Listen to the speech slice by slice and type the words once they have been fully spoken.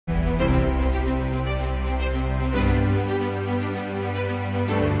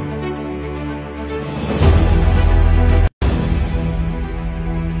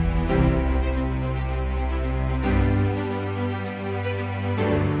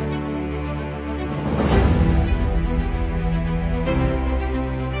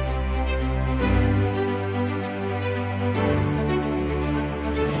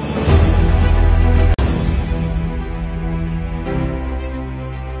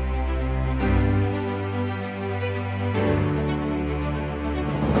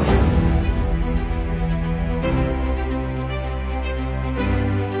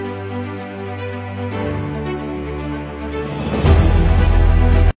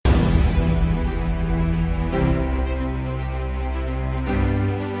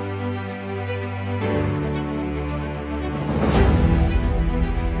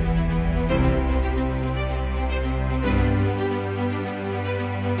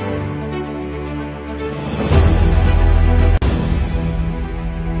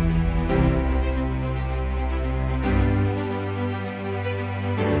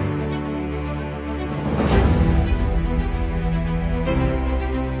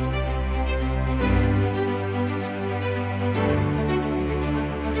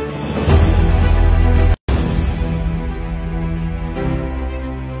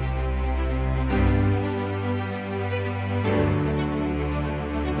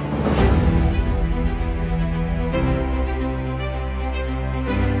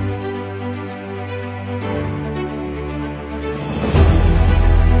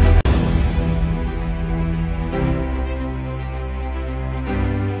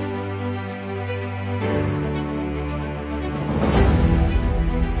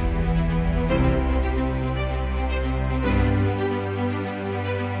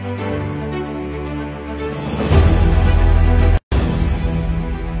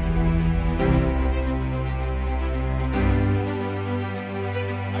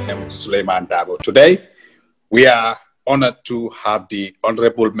Sulayman Darbo. Today, we are honored to have the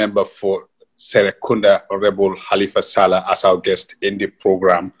Honorable Member for Serekunda, Honorable Halifa Sallah, as our guest in the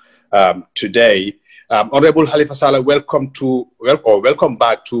program today. Honorable Halifa Sallah, welcome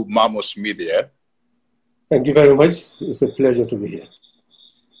back to Mamos Media. Thank you very much. It's a pleasure to be here.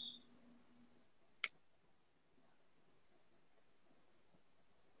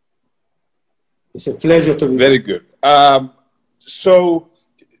 It's a pleasure to be Very good. So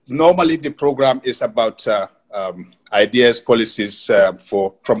normally the program is about ideas, policies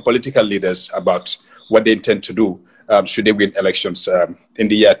from political leaders about what they intend to do should they win elections in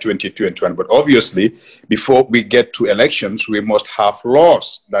the year 2021. But obviously, before we get to elections, we must have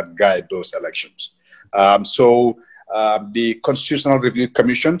laws that guide those elections. The Constitutional Review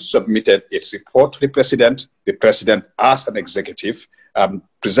Commission submitted its report to the President. The President, as an executive,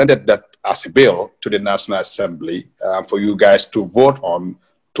 presented that as a bill to the National Assembly for you guys to vote on,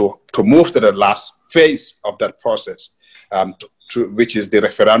 to move to the last phase of that process, which is the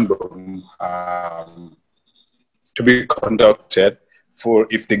referendum to be conducted. For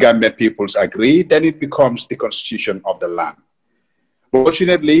if the Gambian peoples agree, then it becomes the constitution of the land.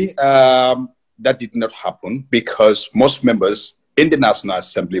 Fortunately, that did not happen because most members in the National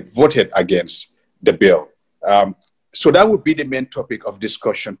Assembly voted against the bill. So that would be the main topic of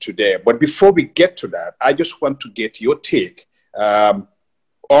discussion today. But before we get to that, I just want to get your take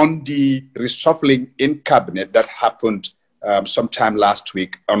on the reshuffling in cabinet that happened sometime last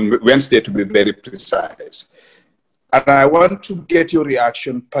week, on Wednesday to be very precise. And I want to get your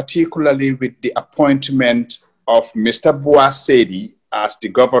reaction, particularly with the appointment of Mr. Boasedi as the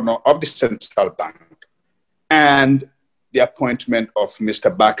governor of the Central Bank and the appointment of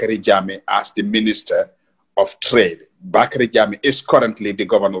Mr. Bakari Jame as the Minister of Trade. Bakari Jame is currently the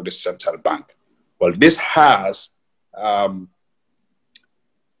governor of the Central Bank. Well, this has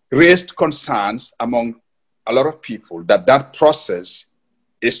raised concerns among a lot of people that that process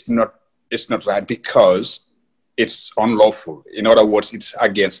is not right because it's unlawful. In other words, it's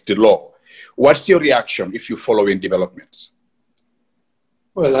against the law. What's your reaction if you're following developments?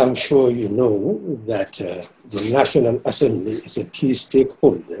 Well, I'm sure you know that the National Assembly is a key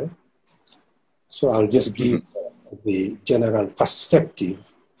stakeholder. So I'll just give the general perspective.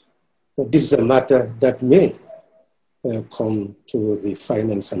 But this is a matter that may come to the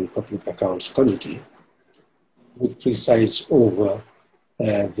Finance and Public Accounts Committee, which presides over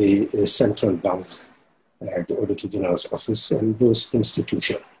the Central Bank, the Auditor General's Office, and those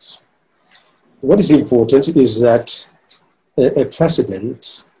institutions. What is important is that a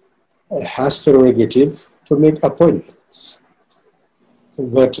president has prerogative to make appointments.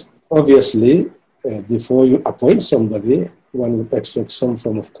 But obviously, before you appoint somebody, one would expect some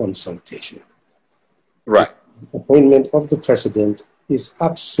form of consultation. Right. The appointment of the president is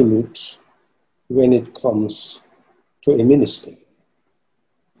absolute when it comes to a minister.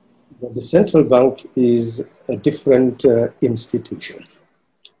 But the central bank is a different institution.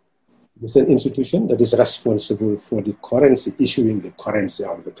 It's an institution that is responsible for the currency, issuing the currency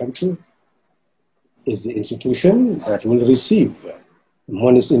of the country. It's the institution that will receive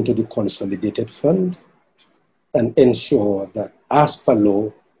monies into the consolidated fund and ensure that as per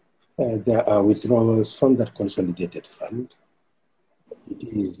law, there are withdrawals from that consolidated fund. It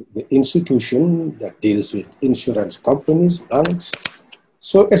is the institution that deals with insurance companies, banks.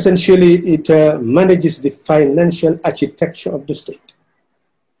 So essentially, it manages the financial architecture of the state.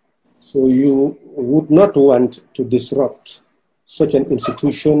 So you would not want to disrupt such an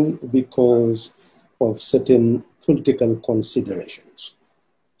institution because of certain political considerations.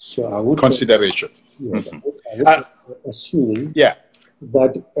 So I would assume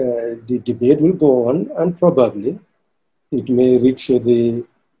that the debate will go on, and probably it may reach the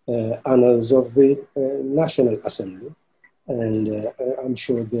annals of the National Assembly. And I'm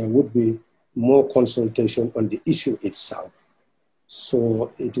sure there would be more consultation on the issue itself.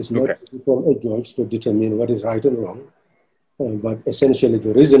 So it is not from a judge to determine what is right and wrong. But essentially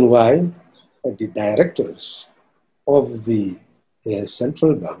the reason why the directors of the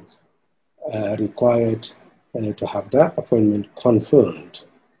central bank are required to have that appointment confirmed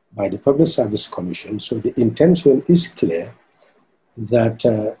by the Public Service Commission. So the intention is clear that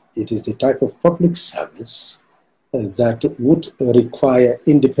it is the type of public service that would require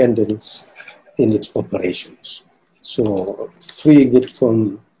independence in its operations. So freeing it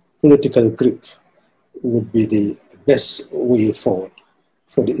from political grip would be the best way forward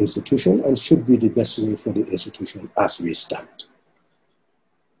for the institution and should be the best way for the institution as we stand.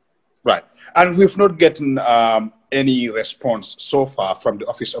 Right. And we've not gotten any response so far from the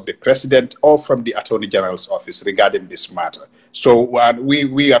Office of the President or from the Attorney General's office regarding this matter. So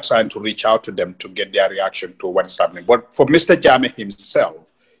we are trying to reach out to them to get their reaction to what is happening. But for Mr. Jammeh himself,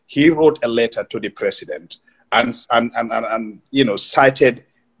 he wrote a letter to the president and you know, cited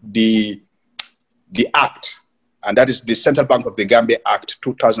the act, and that is the Central Bank of the Gambia Act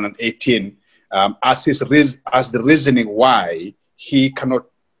 2018, as the reasoning why he cannot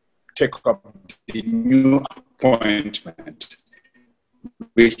take up the new appointment,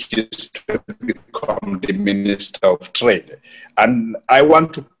 which is to become the Minister of Trade. And I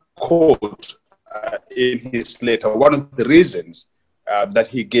want to quote in his letter one of the reasons that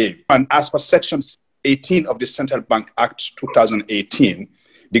he gave. And as per Section 18 of the Central Bank Act 2018,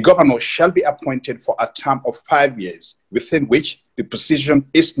 the governor shall be appointed for a term of 5 years, within which the position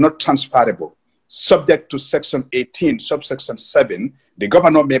is not transferable. Subject to Section 18, subsection 7, the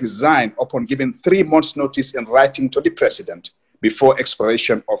governor may resign upon giving 3 months' notice in writing to the president before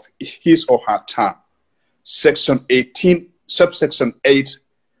expiration of his or her term. Section 18, subsection 8,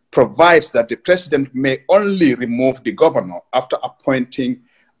 provides that the president may only remove the governor after appointing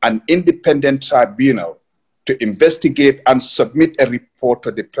an independent tribunal to investigate and submit a report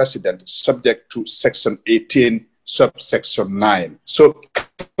to the president, subject to Section 18, subsection 9. So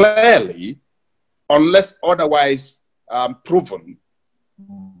clearly, unless otherwise proven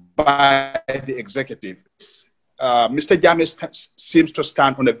by the executive, Mr. Jammeh seems to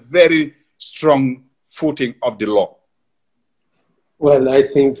stand on a very strong footing of the law. Well, I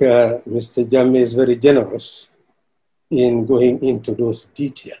think Mr. Jammeh is very generous in going into those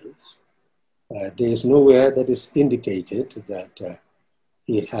details. There is nowhere that is indicated that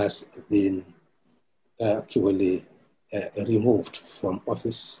he has been actually removed from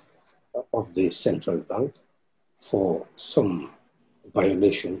office of the central bank for some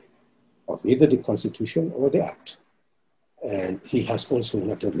violation of either the Constitution or the Act. And he has also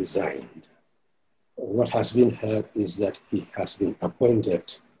not resigned. What has been heard is that he has been appointed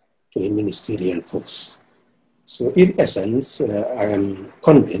to a ministerial post. So in essence, I am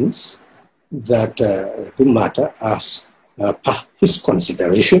convinced that the matter, as per his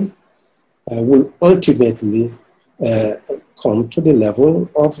consideration, will ultimately come to the level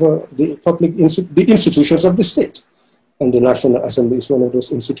of the public the institutions of the state. And the National Assembly is one of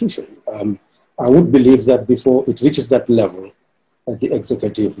those institutions. I would believe that before it reaches that level, the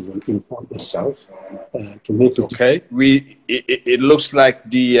executive will inform itself to make it. Okay, it looks like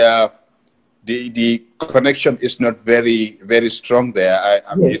the connection is not very strong there.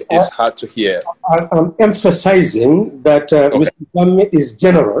 Yes, it's hard to hear. I'm emphasizing that Mr. Jammeh is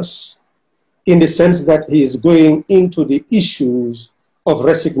generous in the sense that he is going into the issues of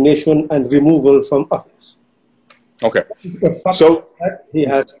resignation and removal from office. Okay. The fact that he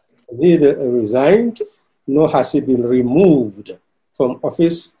has neither resigned nor has he been removed from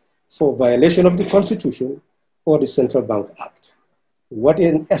office for violation of the Constitution or the Central Bank Act. What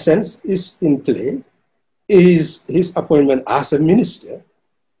in essence is in play is his appointment as a minister,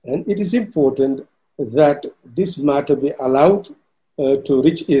 and it is important that this matter be allowed to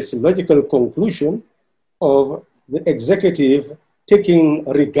reach its logical conclusion of the executive taking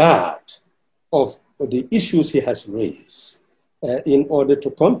regard of the issues he has raised in order to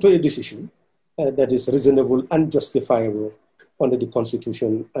come to a decision that is reasonable and justifiable under the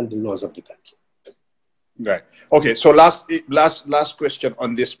Constitution and the laws of the country. Right. Okay. So last question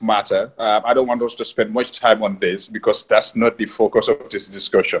on this matter. I don't want us to spend much time on this because that's not the focus of this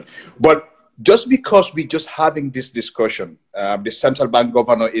discussion. But just because we're just having this discussion, the central bank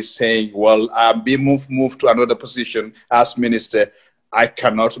governor is saying, well, I'm being moved to another position as minister. I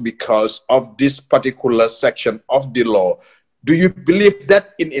cannot because of this particular section of the law. Do you believe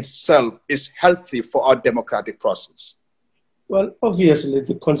that in itself is healthy for our democratic process? Well, obviously,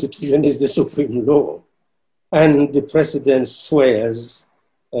 the Constitution is the supreme law, and the president swears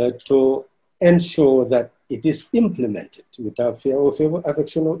to ensure that it is implemented without fear or favor,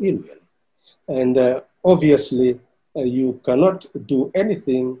 affection, or ill will. And obviously, you cannot do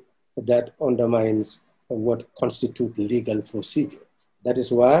anything that undermines what constitutes legal procedure. That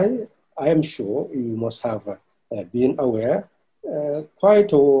is why I am sure you must have been aware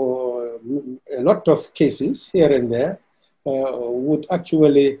quite a lot of cases here and there would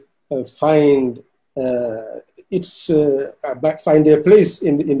actually find find their place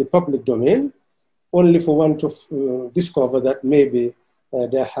in the public domain, only for one to discover that maybe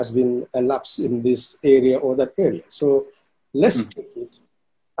there has been a lapse in this area or that area. So let's take it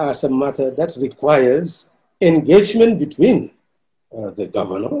as a matter that requires engagement between the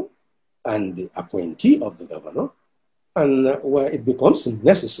governor and the appointee of the governor, and where it becomes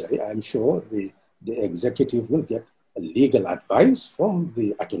necessary, I'm sure the executive will get legal advice from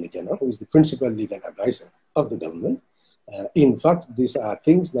the Attorney General, who is the principal legal advisor of the government, In fact, these are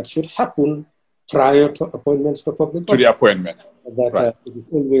things that should happen prior to appointments to public office. To the appointment. That right. It is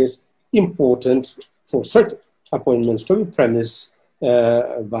always important for such appointments to be premised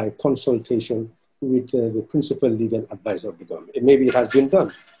by consultation with the principal legal advisor of the government. Maybe it has been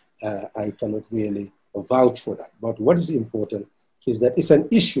done. I cannot really vouch for that. But what is important is that it's an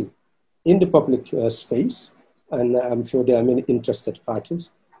issue in the public space, and I'm sure there are many interested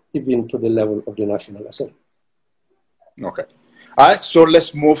parties, even to the level of the National Assembly. Okay. All right, so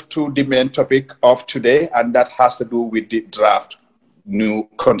let's move to the main topic of today, and that has to do with the draft new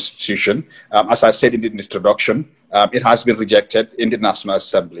constitution. As I said in the introduction, it has been rejected in the National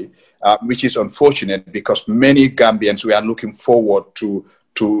Assembly, which is unfortunate because many Gambians were looking forward to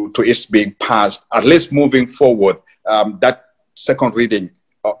its being passed, at least moving forward, that second reading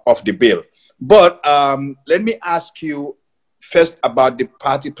of the bill. But let me ask you first about the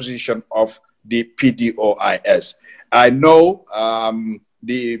party position of the PDOIS. I know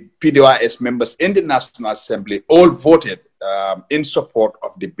the PDOIS members in the National Assembly all voted in support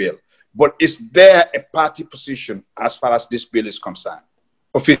of the bill. But is there a party position as far as this bill is concerned?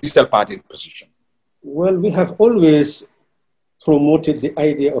 Official party position? Well, we have always promoted the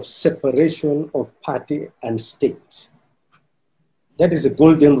idea of separation of party and state. That is a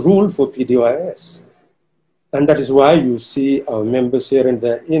golden rule for PDOIS. And that is why you see our members here and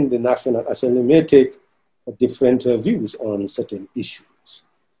there in the National Assembly may take different views on certain issues.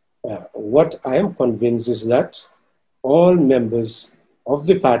 What I am convinced is that all members of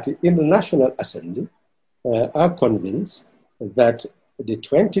the party in the National Assembly are convinced that the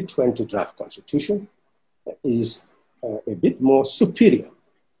 2020 draft constitution is a bit more superior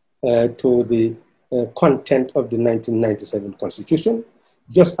to the content of the 1997 constitution,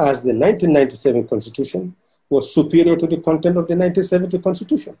 just as the 1997 constitution was superior to the content of the 1970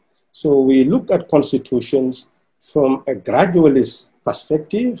 constitution. So we look at constitutions from a gradualist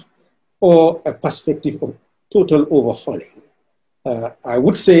perspective or a perspective of total overhauling. I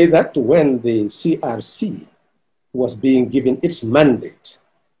would say that when the CRC was being given its mandate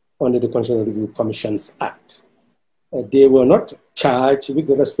under the Constitutional Review Commissions Act, they were not charged with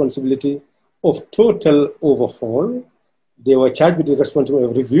the responsibility of total overhaul. They were charged with the responsibility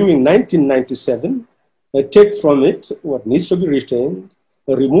of reviewing 1997, take from it what needs to be retained,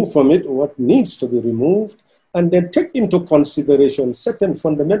 remove from it what needs to be removed, and then take into consideration certain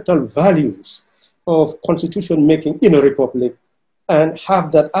fundamental values of constitution making in a republic and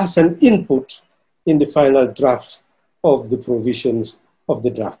have that as an input in the final draft of the provisions of the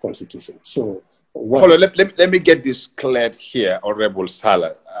draft constitution. So hold on, let me get this cleared here, Honorable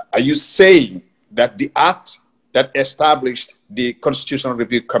Sallah. Are you saying that the act that established the Constitutional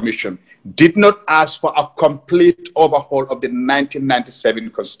Review Commission did not ask for a complete overhaul of the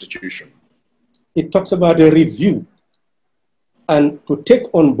 1997 Constitution? It talks about a review and to take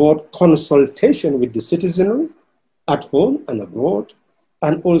on board consultation with the citizenry at home and abroad,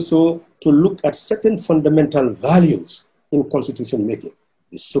 and also to look at certain fundamental values in constitution making,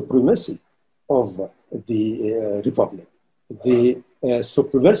 the supremacy of the republic, the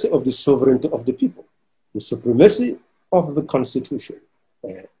supremacy of the sovereignty of the people, the supremacy of the constitution,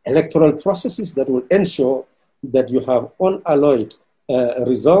 electoral processes that will ensure that you have unalloyed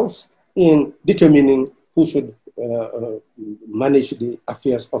results in determining who should manage the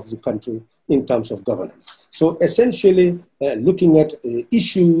affairs of the country in terms of governance. So essentially looking at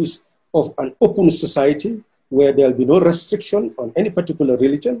issues of an open society where there will be no restriction on any particular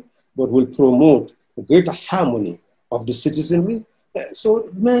religion, but will promote a greater harmony of the citizenry. So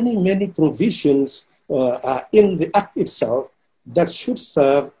many provisions are in the act itself that should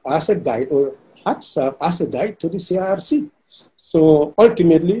serve as a guide or had served as a guide to the CRC. So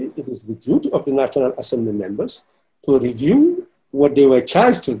ultimately, it is the duty of the National Assembly members to review what they were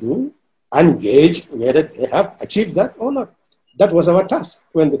charged to do and gauge whether they have achieved that or not. That was our task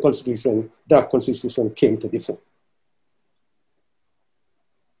when the draft constitution came to the fore.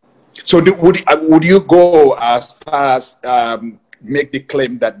 So would you go as far as make the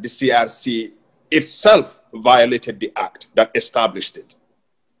claim that the CRC itself violated the act that established it?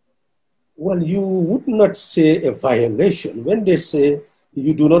 Well, you would not say a violation. When they say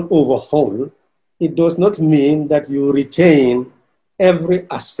you do not overhaul, it does not mean that you retain every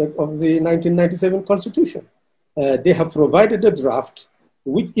aspect of the 1997 Constitution. They have provided a draft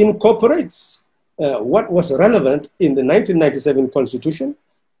which incorporates what was relevant in the 1997 Constitution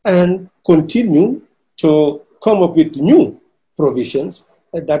and continue to come up with new provisions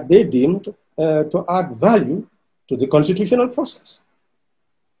that they deemed to add value to the constitutional process.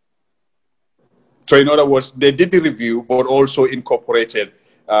 So in other words, they did the review, but also incorporated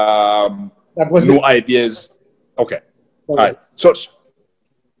new ideas. Okay. All right. So,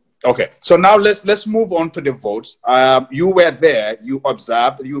 okay. So now let's move on to the votes. You were there. You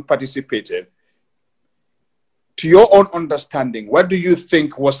observed. You participated. To your own understanding, what do you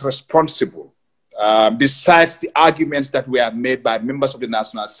think was responsible, besides the arguments that were made by members of the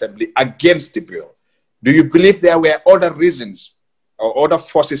National Assembly against the bill? Do you believe there were other reasons or other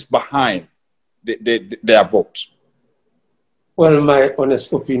forces behind their vote? Well, my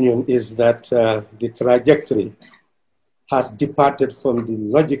honest opinion is that the trajectory has departed from the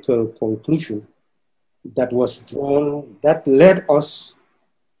logical conclusion that was drawn, that led us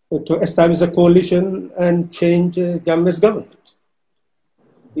to establish a coalition and change Gambia's government.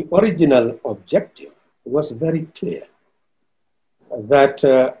 The original objective was very clear, that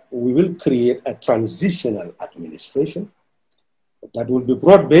we will create a transitional administration that will be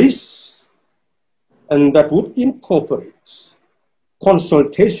broad-based and that would incorporate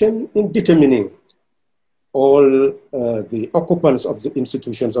consultation in determining all the occupants of the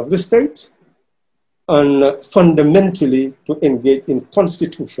institutions of the state, and fundamentally to engage in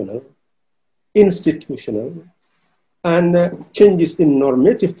constitutional, institutional, and changes in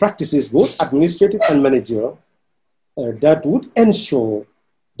normative practices, both administrative and managerial, that would ensure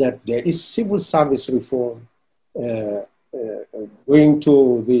that there is civil service reform, going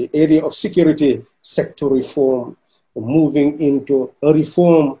to the area of security sector reform, moving into a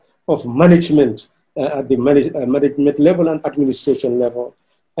reform of management at the management level and administration level,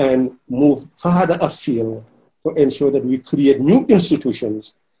 and move further afield to ensure that we create new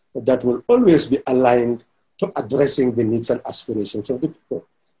institutions that will always be aligned to addressing the needs and aspirations of the people.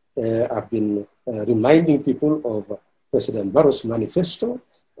 I've been reminding people of President Barrow's manifesto,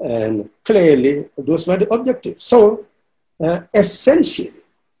 and clearly those were the objectives. So essentially,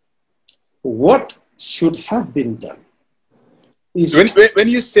 what should have been done is... When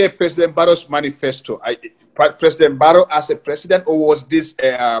you say President Barrow's manifesto, President Barrow as a president, or was this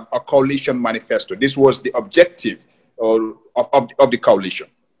a coalition manifesto? This was the objective of the coalition?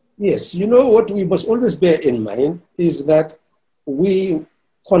 Yes, you know what we must always bear in mind is that we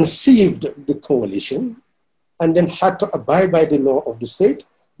conceived the coalition and then had to abide by the law of the state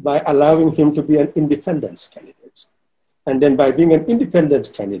by allowing him to be an independent candidate. And then by being an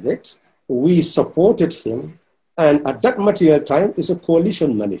independent candidate, we supported him, and at that material time is a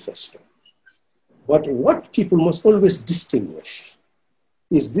coalition manifesto. But what people must always distinguish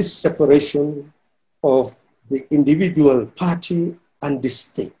is this separation of the individual party and the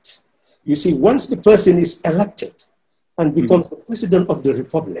state. You see, once the person is elected and becomes the president of the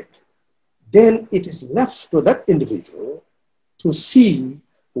republic, then it is left to that individual to see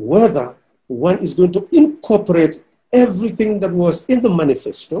whether one is going to incorporate everything that was in the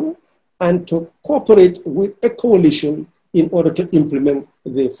manifesto and to cooperate with a coalition in order to implement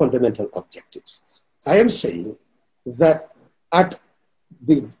the fundamental objectives. I am saying that at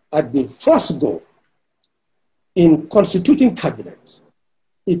the first go in constituting cabinet,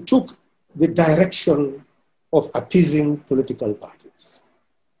 it took the direction of appeasing political parties.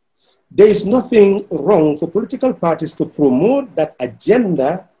 There is nothing wrong for political parties to promote that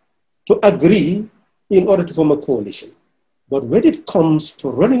agenda, to agree in order to form a coalition. But when it comes to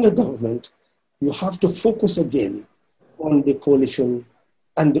running a government, you have to focus again on the coalition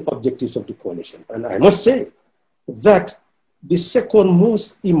and the objectives of the coalition. And I must say that the second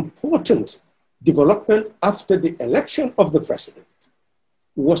most important development after the election of the president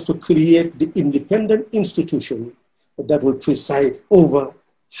was to create the independent institution that will preside over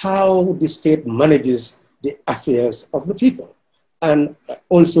how the state manages the affairs of the people. And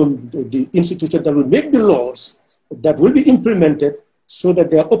also the institution that will make the laws that will be implemented so that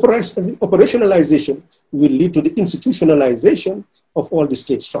their operationalization will lead to the institutionalization of all the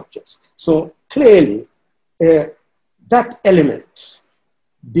state structures. So clearly, that element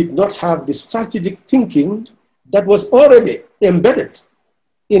did not have the strategic thinking that was already embedded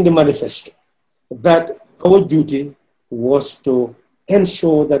in the manifesto, that our duty was to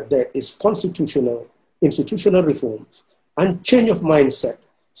ensure that there is constitutional, institutional reforms and change of mindset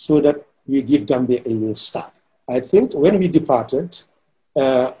so that we give Gambia a new start. I think when we departed,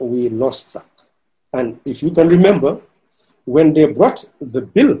 we lost track. And if you can remember, when they brought the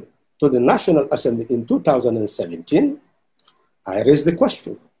bill to the National Assembly in 2017, I raised the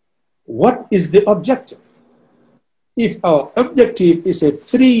question, what is the objective? If our objective is a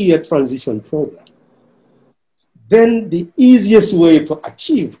 3-year transition program, then the easiest way to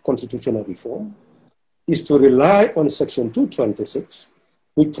achieve constitutional reform is to rely on Section 226,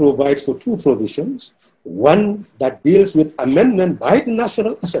 which provides for 2 provisions, one that deals with amendment by the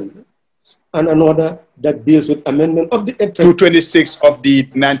National Assembly, and another that deals with amendment of the... 226 of the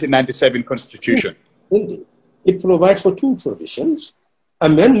 1997 Constitution. Indeed. it provides for two provisions: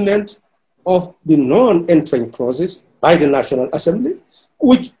 amendment of the non-entering clauses by the National Assembly,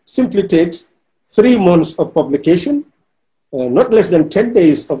 which simply takes 3 months of publication, not less than 10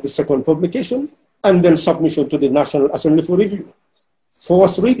 days of the second publication, and then submission to the National Assembly for review.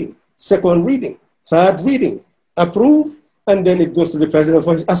 First reading, second reading, third reading, approved, and then it goes to the President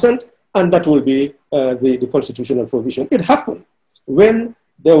for his assent, and that will be the constitutional provision. It happened when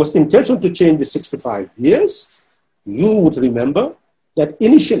there was intention to change the 65 years. You would remember that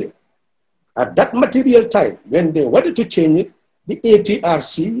initially, at that material time, when they wanted to change it, the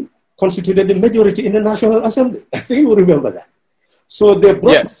APRC constituted the majority in the National Assembly. I think you remember that. So they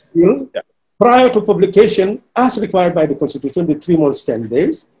brought the bill prior to publication, as required by the Constitution, the 3 months, 10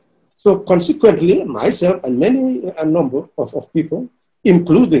 days. So consequently, myself and a number of people,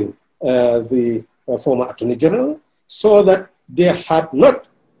 including the former Attorney General, saw that they had not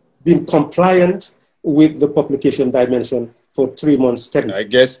been compliant with the publication dimension for 3 months, 10 days. I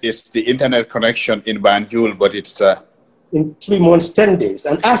guess it's the internet connection in Banjul, but it's... in 3 months, 10 days.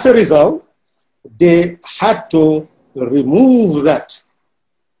 And as a result, they had to remove that.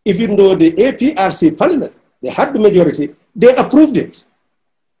 Even though the APRC parliament, they had the majority, they approved it.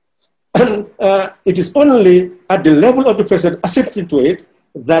 And it is only at the level of the president accepting to it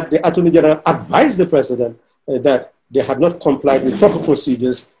that the Attorney General advised the president that they had not complied with proper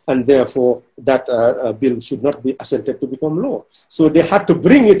procedures, and therefore that bill should not be assented to become law. So they had to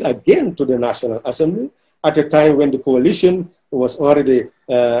bring it again to the National Assembly at a time when the coalition was already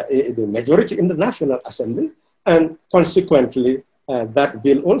the majority in the National Assembly, and consequently that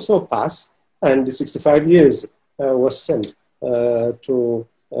bill also passed, and the 65 years was sent to,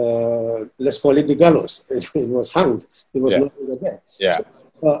 let's call it the gallows. It was hanged. It was no longer there. Yeah.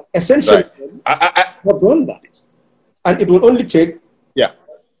 So, essentially, have done that. And it will only take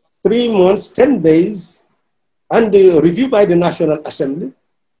 3 months, 10 days, and the review by the National Assembly,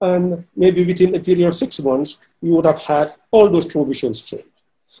 and maybe within a period of 6 months, you would have had all those provisions changed.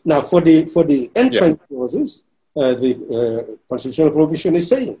 Now, for the entrance clauses, the constitutional provision is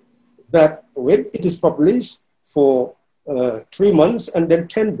saying that when it is published for 3 months and then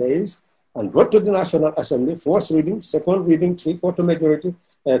 10 days, and brought to the National Assembly, first reading, second reading, 3/4 majority,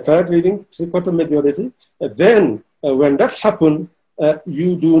 third reading, 3/4 majority, then when that happened,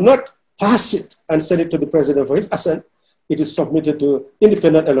 you do not pass it and send it to the president for his assent. It is submitted to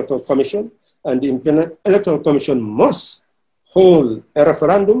Independent Electoral Commission, and the Independent Electoral Commission must hold a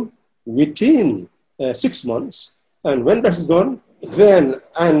referendum within 6 months. And when that's done, then,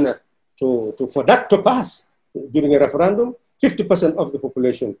 and for that to pass during a referendum, 50% of the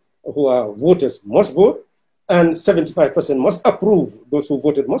population who are voters must vote, and 75% must approve. Those who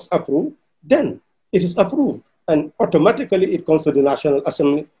voted must approve. Then it is approved, and automatically it comes to the National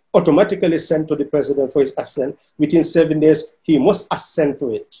Assembly, automatically sent to the president for his assent. Within 7 days, he must assent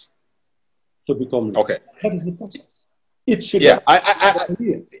to it to become law. Okay. That is the process. It should. Yeah,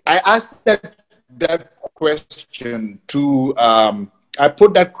 I asked that question to. I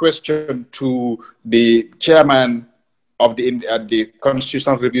put that question to the chairman of the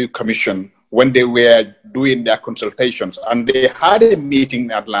Constitutional Review Commission when they were doing their consultations, and they had a meeting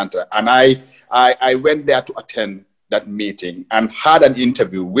in Atlanta, and I went there to attend that meeting and had an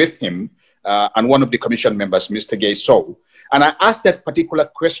interview with him and one of the commission members, Mr. Gay Sow. And I asked that particular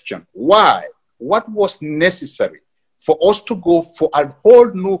question: why? What was necessary for us to go for a whole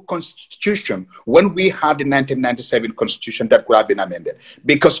new constitution when we had the 1997 constitution that could have been amended?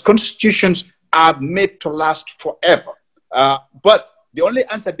 Because constitutions are made to last forever. But the only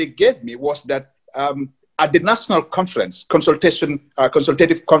answer they gave me was that at the national conference,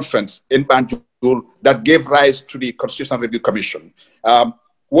 consultative conference in Banjul that gave rise to the Constitutional Review Commission,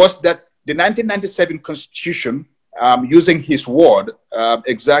 was that the 1997 constitution, using his word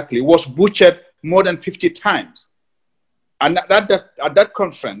exactly, was butchered more than 50 times. And at that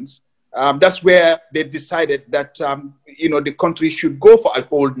conference, that's where they decided that the country should go for a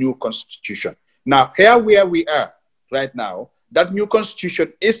whole new constitution. Now, here where we are right now, that new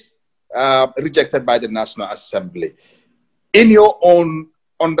constitution is rejected by the National Assembly. In your own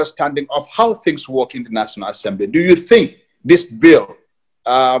understanding of how things work in the National Assembly, do you think this bill,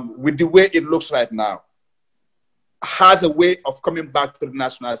 with the way it looks right now, has a way of coming back to the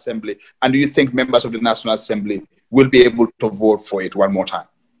National Assembly? And do you think members of the National Assembly will be able to vote for it one more time?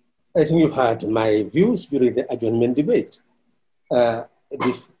 I think you've heard my views during the adjournment debate.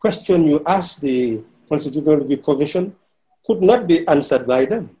 The question you asked the Constitutional Review Commission could not be answered by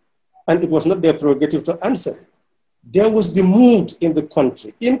them, and it was not their prerogative to answer it. There was the mood in the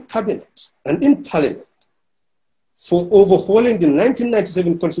country, in cabinet and in parliament, for overhauling the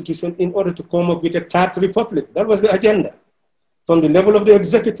 1997 Constitution in order to come up with a third republic. That was the agenda from the level of the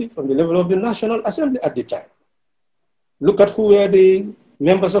executive, from the level of the National Assembly at the time. Look at who were the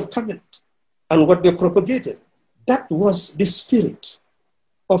members of cabinet and what they propagated. That was the spirit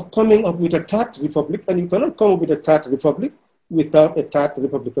of coming up with a third republic, and you cannot come up with a third republic without a third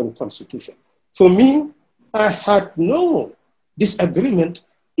republican constitution. For me, I had no disagreement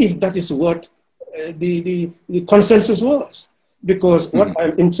if that is what the consensus was, because what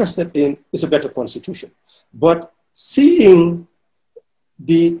I'm interested in is a better constitution. But seeing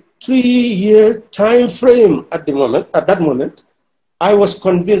the 3-year time frame at that moment, I was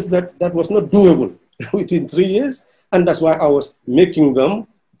convinced that that was not doable within 3 years, and that's why I was making them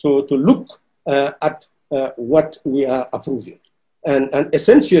to look at what we are approving. And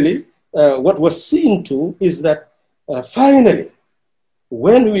essentially, what was seen to is that finally,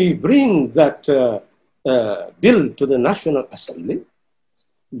 when we bring that bill to the National Assembly,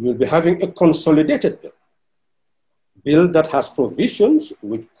 you'll be having a consolidated bill that has provisions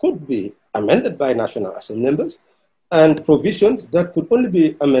which could be amended by National Assembly members and provisions that could only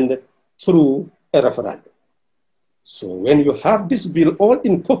be amended through a referendum. So when you have this bill all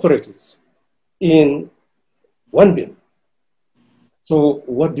incorporated in one bill, so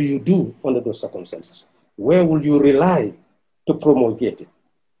what do you do under those circumstances? Where will you rely to promulgate it?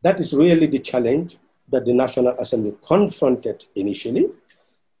 That is really the challenge that the National Assembly confronted initially.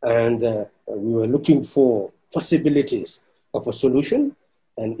 And we were looking for possibilities of a solution.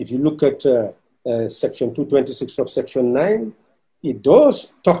 And if you look at Section 226 of Section 9, it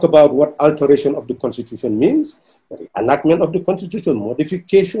does talk about what alteration of the Constitution means, the enactment of the Constitution,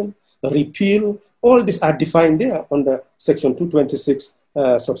 modification, repeal, all these are defined there under Section 226,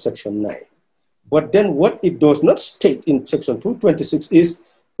 subsection 9. But then what it does not state in Section 226 is,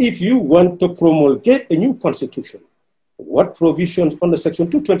 if you want to promulgate a new Constitution, what provisions under Section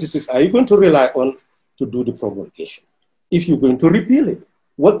 226 are you going to rely on to do the promulgation? If you're going to repeal it,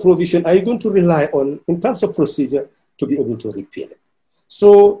 what provision are you going to rely on in terms of procedure to be able to repeal it?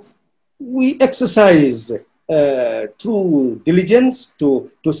 So we exercise through diligence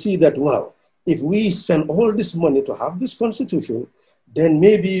to see that, well, if we spend all this money to have this Constitution, then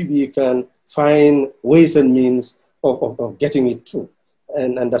maybe we can find ways and means of getting it through.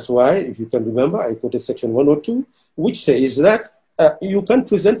 And that's why, if you can remember, I quoted Section 102, which says that you can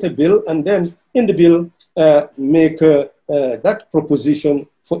present a bill and then in the bill make that proposition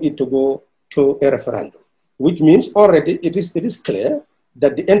for it to go to a referendum, which means already it is clear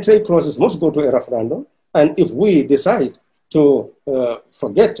that the entry clauses must go to a referendum. And if we decide to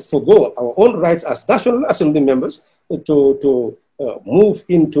forgo our own rights as National Assembly members to move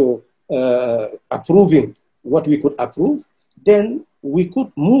into approving what we could approve, then we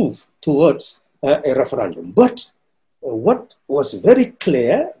could move towards a referendum. But what was very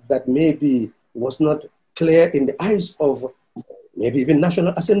clear that maybe was not clear in the eyes of maybe even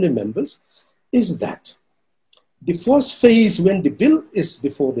National Assembly members is that the first phase when the bill is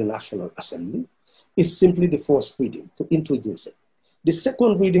before the National Assembly is simply the first reading, to introduce it. The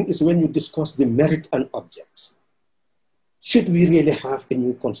second reading is when you discuss the merit and objects. Should we really have a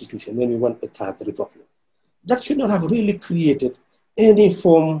new constitution when we want a third republic? That should not have really created any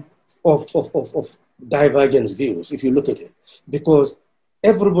form of divergence views, if you look at it, because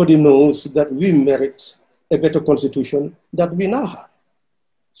everybody knows that we merit a better constitution that we now have.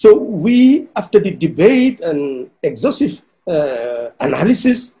 So we, after the debate and exhaustive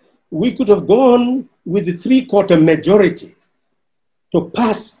analysis, we could have gone with the 3/4 majority to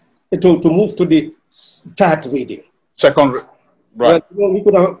pass, to move to the third reading. Right. Well, we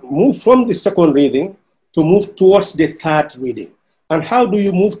could have moved from the second reading to move towards the third reading. And how do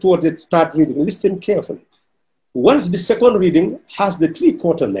you move towards the third reading? Listen carefully. Once the second reading has the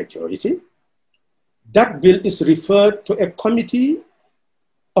 3/4 majority, that bill is referred to a committee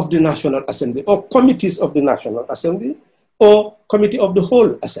of the National Assembly, or committees of the National Assembly, or committee of the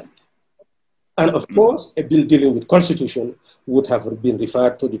whole Assembly. And of course, a bill dealing with constitution would have been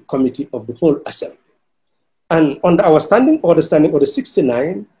referred to the committee of the whole Assembly. And under our standing order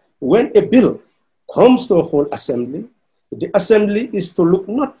 69, when a bill comes to a whole Assembly, the Assembly is to look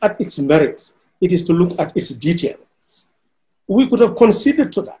not at its merits, it is to look at its details. We could have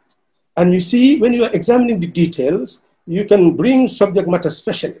considered to that. And you see, when you are examining the details, you can bring subject matter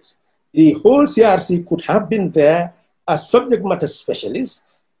specialists. The whole CRC could have been there as subject matter specialists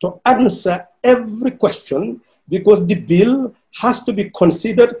to answer every question, because the bill has to be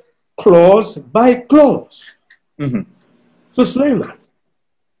considered clause by clause. So Sulayman,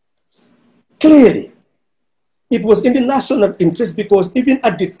 clearly, it was in the national interest, because even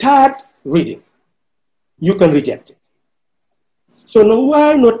at the third reading, you can reject it. So now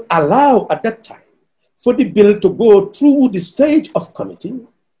why not allow at that time for the bill to go through the stage of committee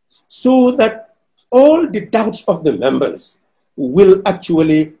so that all the doubts of the members will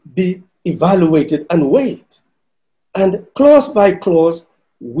actually be evaluated and weighed. And clause by clause,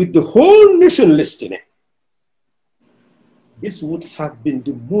 with the whole nation listening, this would have been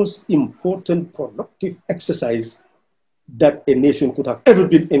the most important productive exercise that a nation could have ever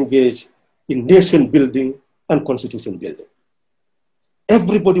been engaged in nation building and constitution building.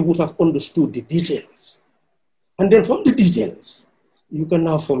 Everybody would have understood the details. And then from the details, you can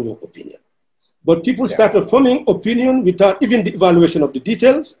now form your opinion. But people started forming opinion without even the evaluation of the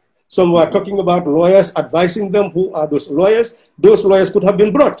details. Some were talking about lawyers, advising them. Who are those lawyers? Those lawyers could have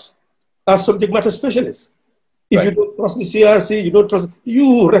been brought as subject matter specialists. If you don't trust the CRC, you don't trust,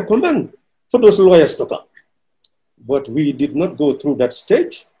 you recommend for those lawyers to come. But we did not go through that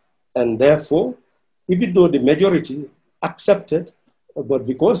stage. And therefore, even though the majority accepted, but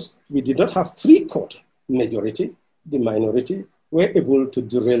because we did not have three-quarter majority, the minority were able to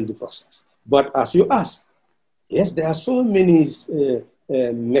derail the process. But as you asked, yes, there are so many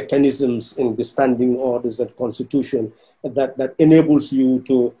mechanisms in the standing orders and constitution that enables you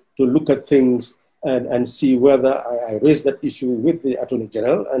to look at things and see whether I raised that issue with the Attorney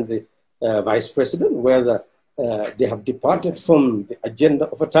General and the Vice President, whether they have departed from the agenda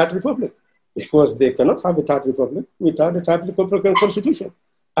of a third republic, because they cannot have a third republic without a third republican constitution.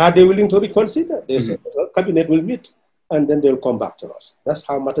 Are they willing to reconsider? They say, well, cabinet will meet and then they'll come back to us. That's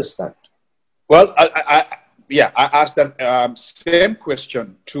how matters stand. Well, I asked that same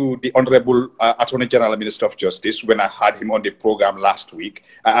question to the Honorable Attorney General and Minister of Justice when I had him on the program last week.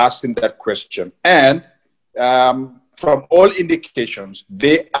 I asked him that question. And from all indications,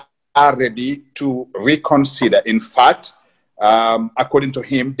 they are ready to reconsider. In fact, according to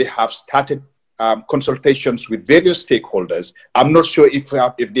him, they have started consultations with various stakeholders. I'm not sure if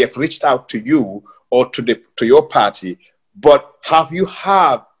they have reached out to you or to your party, but have you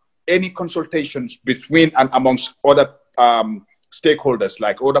had any consultations between and amongst other stakeholders,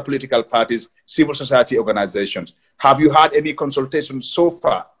 like other political parties, civil society organizations? Have you had any consultations so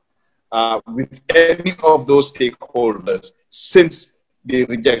far with any of those stakeholders since the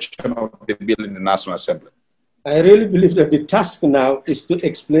rejection of the bill in the National Assembly? I really believe that the task now is to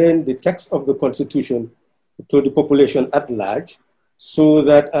explain the text of the Constitution to the population at large, so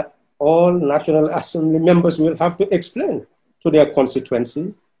that all National Assembly members will have to explain to their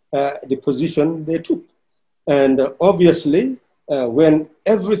constituency the position they took. And obviously, when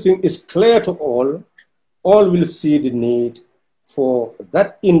everything is clear to all will see the need for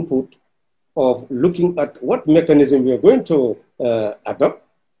that input of looking at what mechanism we are going to adopt,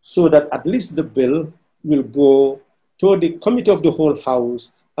 so that at least the bill will go to the Committee of the Whole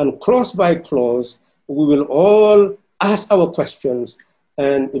House, and clause by clause, we will all ask our questions.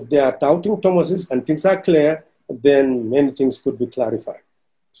 And if there are doubting Thomases and things are clear, then many things could be clarified.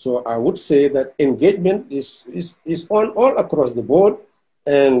 So I would say that engagement is on all across the board,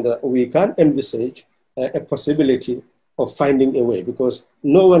 and we can envisage a possibility of finding a way, because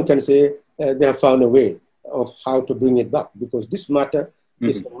no one can say they have found a way of how to bring it back, because this matter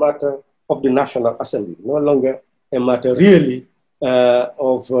is a matter of the National Assembly, no longer a matter really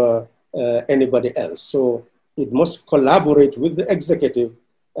of anybody else. So it must collaborate with the executive,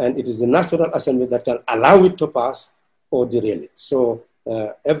 and it is the National Assembly that can allow it to pass or derail it. So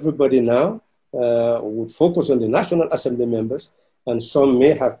everybody now would focus on the National Assembly members, and some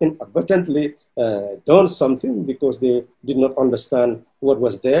may have inadvertently done something because they did not understand what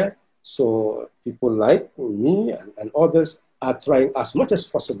was there. So people like me and others are trying as much as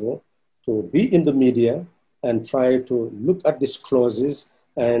possible to be in the media and try to look at these clauses,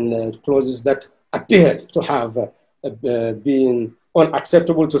 and clauses that appeared to have been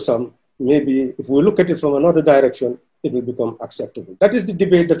unacceptable to some. Maybe if we look at it from another direction, it will become acceptable. That is the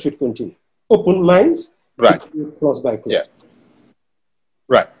debate that should continue. Open minds, right? Clause by clause. Yeah.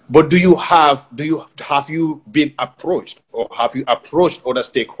 Right. But have you been approached, or have you approached other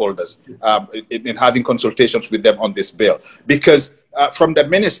stakeholders in having consultations with them on this bill? Because from the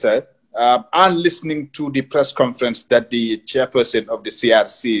minister, and listening to the press conference that the chairperson of the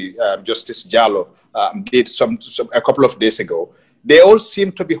CRC, Justice Jallo, did a couple of days ago, they all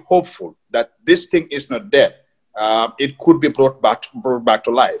seem to be hopeful that this thing is not dead. It could be brought back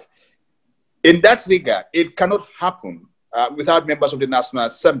to life. In that regard, it cannot happen without members of the National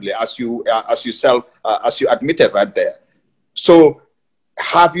Assembly, as you admitted right there. So,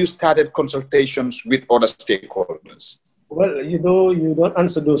 have you started consultations with other stakeholders? Well, you know, you don't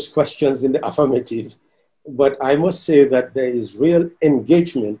answer those questions in the affirmative, but I must say that there is real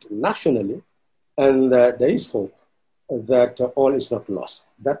engagement nationally And there is hope that all is not lost.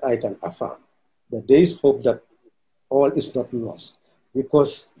 That I can affirm. That there is hope that all is not lost,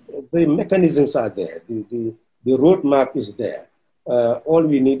 because the mechanisms are there. The roadmap is there. All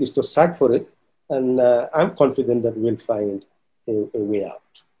we need is to search for it, and I'm confident that we'll find a way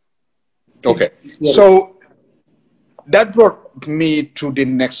out. Okay, so that brought me to the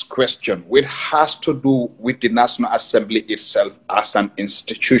next question, which has to do with the National Assembly itself as an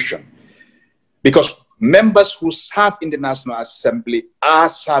institution. Because members who serve in the National Assembly are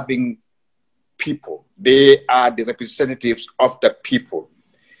serving people. They are the representatives of the people.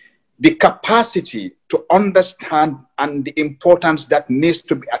 The capacity to understand and the importance that needs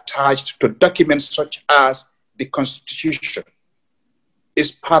to be attached to documents such as the Constitution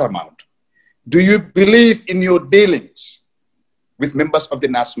is paramount. Do you believe in your dealings with members of the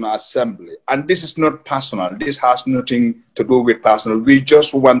National Assembly? And this is not personal. This has nothing to do with personal. We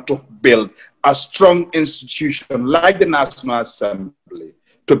just want to build a strong institution like the National Assembly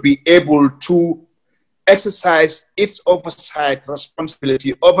to be able to exercise its oversight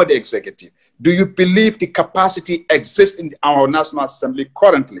responsibility over the executive. Do you believe the capacity exists in our National Assembly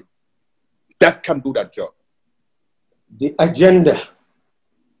currently that can do that job? The agenda,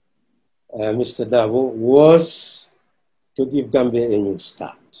 Mr. Darbo, was to give Gambia a new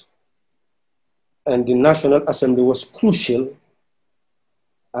start. And the National Assembly was crucial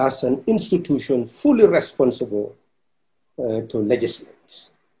as an institution fully responsible to legislate.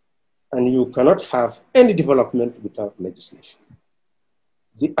 And you cannot have any development without legislation.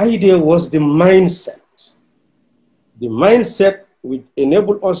 The idea was the mindset which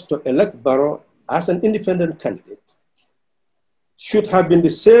enabled us to elect Barrow as an independent candidate should have been the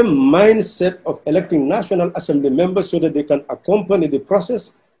same mindset of electing National Assembly members so that they can accompany the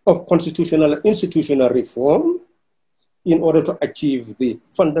process of constitutional and institutional reform in order to achieve the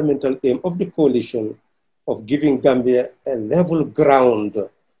fundamental aim of the coalition of giving Gambia a level ground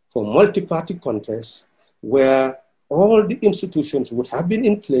for multi-party contest where all the institutions would have been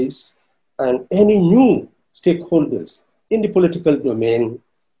in place and any new stakeholders in the political domain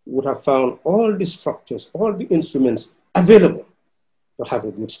would have found all the structures, all the instruments available to have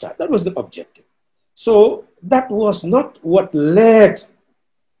a good start. That was the objective. So that was not what led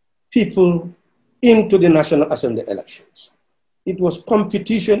people into the National Assembly elections. It was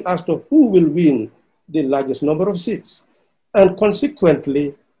competition as to who will win the largest number of seats. And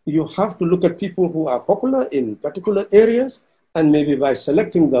consequently, you have to look at people who are popular in particular areas, and maybe by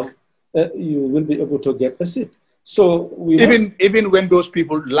selecting them, you will be able to get a seat. So even when those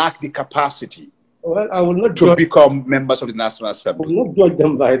people lack the capacity, well, I will not to become members of the National Assembly. I will not judge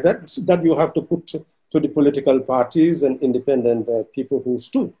them by that. So that you have to put to the political parties and independent people who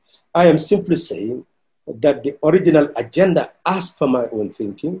stood. I am simply saying that the original agenda, as per my own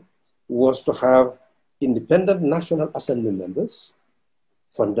thinking, was to have independent National Assembly members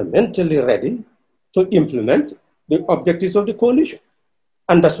fundamentally ready to implement the objectives of the coalition.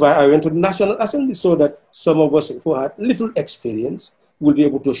 And that's why I went to the National Assembly, so that some of us who had little experience will be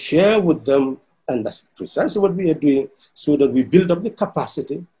able to share with them, and that's precisely what we are doing, so that we build up the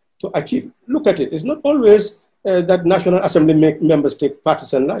capacity to achieve. Look at it, it's not always that National Assembly members take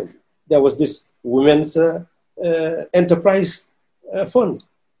partisan line. There was this Women's Enterprise Fund.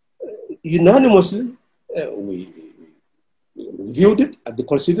 Unanimously, we reviewed it at the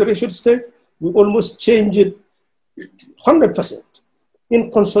consideration stage. We almost changed it 100% in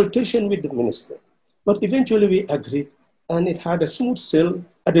consultation with the minister. But eventually we agreed, and it had a smooth sail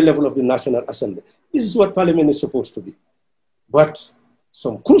at the level of the National Assembly. This is what Parliament is supposed to be. But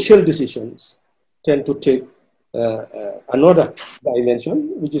some crucial decisions tend to take another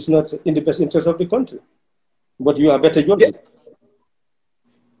dimension, which is not in the best interest of the country. But you are better judging.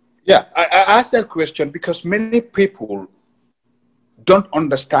 Yeah, I asked that question because many people don't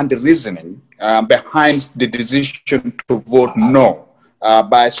understand the reasoning behind the decision to vote no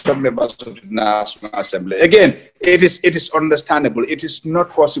by some members of the National Assembly. Again, it is understandable. It is not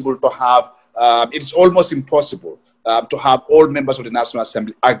possible to have, it is almost impossible to have all members of the National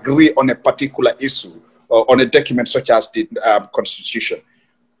Assembly agree on a particular issue or on a document such as the Constitution.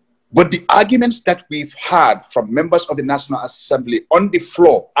 But the arguments that we've had from members of the National Assembly on the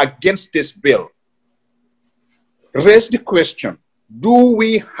floor against this bill raise the question, do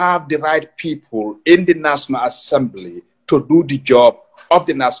we have the right people in the National Assembly to do the job of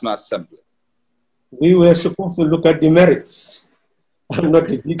the National Assembly? We were supposed to look at the merits and not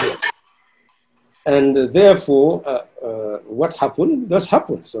the details. And therefore, what happened does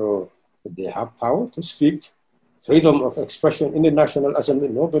happen. So they have power to speak, freedom of expression in the National Assembly.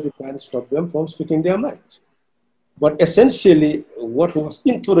 Nobody can stop them from speaking their minds. But essentially, what was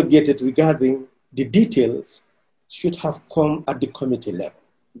interrogated regarding the details should have come at the committee level.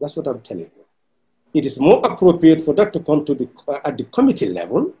 That's what I'm telling you. It is more appropriate for that to come to at the committee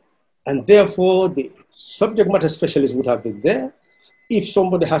level, and therefore the subject matter specialist would have been there. If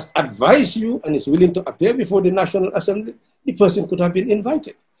somebody has advised you and is willing to appear before the National Assembly, the person could have been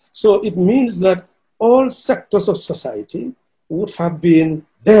invited. So it means that all sectors of society would have been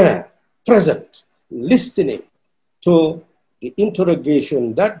there, present, listening to the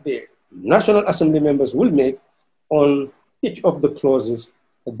interrogation that the National Assembly members will make on each of the clauses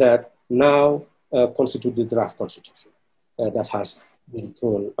that now constitute the draft constitution that has been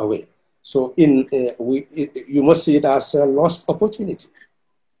thrown away. So you must see it as a lost opportunity,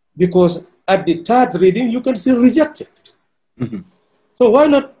 because at the third reading, you can still reject it. Mm-hmm. So why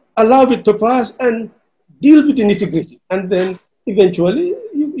not allow it to pass and deal with the nitty-gritty, and then eventually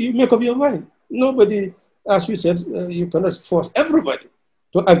you make up your mind. Nobody, as we said, you cannot force everybody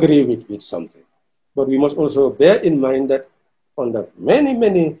to agree with something. But we must also bear in mind that under many,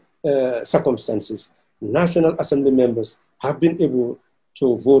 many circumstances, National Assembly members have been able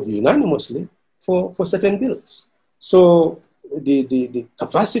to vote unanimously for certain bills. So the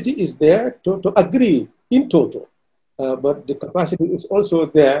capacity is there to agree in total, but the capacity is also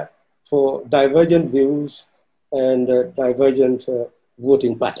there for divergent views and divergent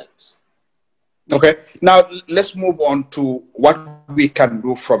voting patterns. Okay, now let's move on to what we can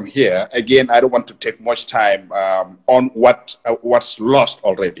do from here. Again, I don't want to take much time on what's lost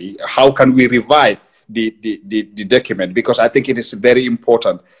already. How can we revive the document? Because I think it is very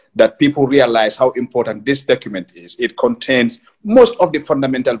important that people realize how important this document is. It contains most of the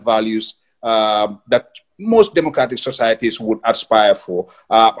fundamental values that most democratic societies would aspire for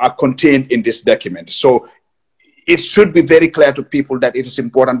are contained in this document. So it should be very clear to people that it is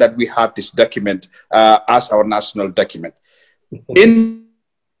important that we have this document as our national document. In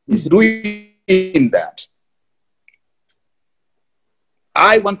doing that,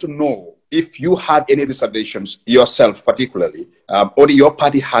 I want to know if you have any reservations yourself particularly, or your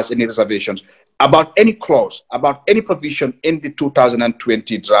party has any reservations about any clause, about any provision in the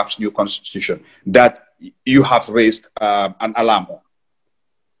 2020 draft new constitution that you have raised an alarm on.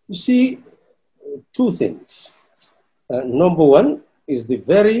 You see, two things. Number one is the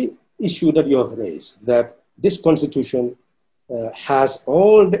very issue that you have raised, that this constitution has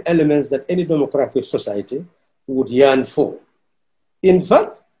all the elements that any democratic society would yearn for. In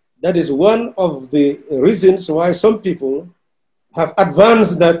fact, that is one of the reasons why some people have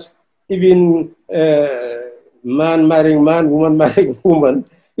advanced that even man marrying man, woman marrying woman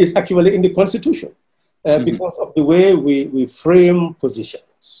is actually in the constitution because of the way we frame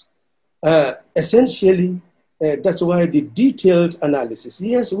positions. Essentially, that's why the detailed analysis,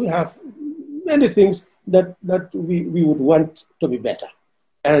 yes, we have many things that we would want to be better.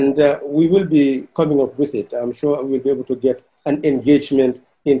 And we will be coming up with it. I'm sure we'll be able to get an engagement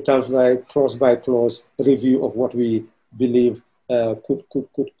in terms of clause by clause review of what we believe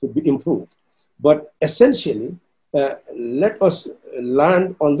could be improved. But essentially, let us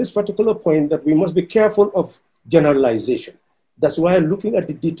land on this particular point that we must be careful of generalization. That's why looking at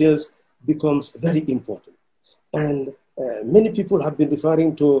the details becomes very important. And many people have been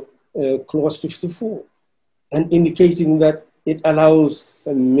referring to clause 54 and indicating that it allows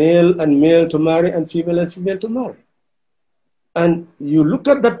male and male to marry and female to marry. And you look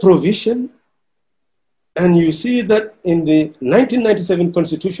at that provision and you see that in the 1997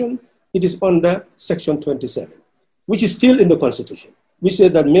 Constitution, it is under section 27, which is still in the Constitution. We say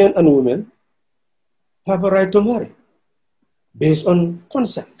that men and women have a right to marry based on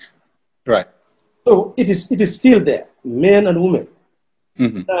consent. Right. So it is still there, men and women.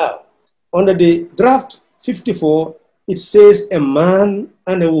 Mm-hmm. Now, under the draft 54, it says a man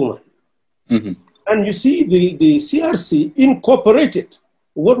and a woman. Mm-hmm. And you see the CRC incorporated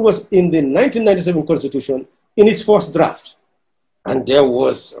what was in the 1997 Constitution in its first draft. And there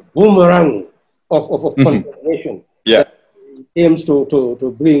was a boomerang of condemnation that aims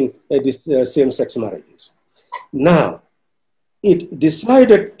to bring these same-sex marriages. Now, it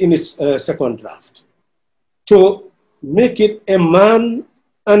decided in its second draft to make it a man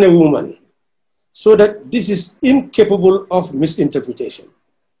and a woman so that this is incapable of misinterpretation.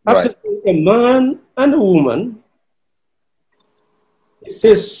 After saying a man and a woman, it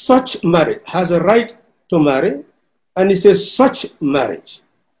says such marriage has a right to marry, and it says such marriage.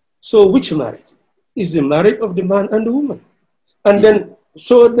 So which marriage? Is the marriage of the man and the woman. And then,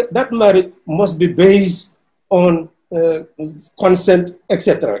 so that marriage must be based on consent,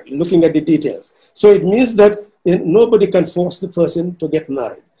 etc., looking at the details. So it means that nobody can force the person to get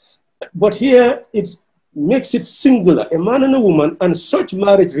married. But here, makes it singular, a man and a woman, and such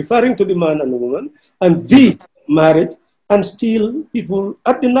marriage referring to the man and the woman, and the marriage, and still people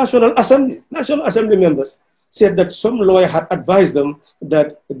at the National Assembly members said that some lawyer had advised them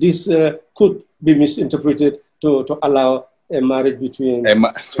that this could be misinterpreted to allow a marriage between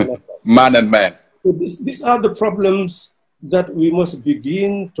man and man. So these are the problems that we must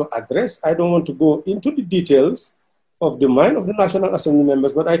begin to address. I don't want to go into the details of the mind of the National Assembly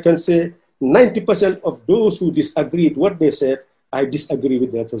members, but I can say 90% of those who disagreed what they said, I disagree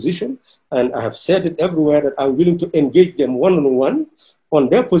with their position. And I have said it everywhere that I'm willing to engage them one-on-one on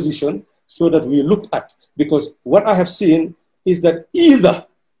their position so that we look at, because what I have seen is that either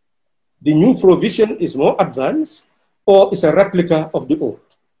the new provision is more advanced or it's a replica of the old.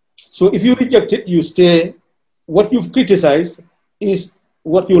 So if you reject it, you stay, what you've criticized is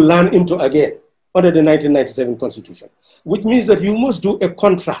what you learn into again under the 1997 Constitution, which means that you must do a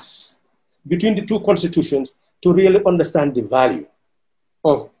contrast between the two constitutions to really understand the value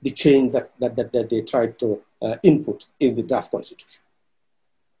of the change that they tried to input in the draft Constitution.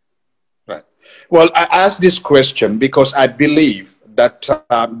 Right. Well, I ask this question because I believe that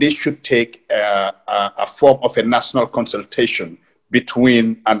this should take a form of a national consultation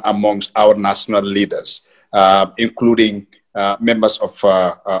between and amongst our national leaders, including members of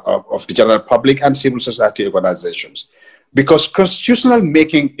the general public and civil society organizations. Because constitutional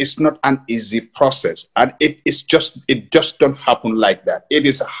making is not an easy process, and it just don't happen like that. It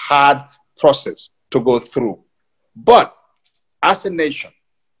is a hard process to go through. But as a nation,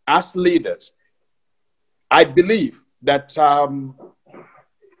 as leaders, I believe that our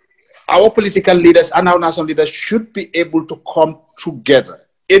political leaders and our national leaders should be able to come together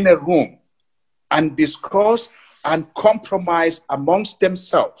in a room and discuss and compromise amongst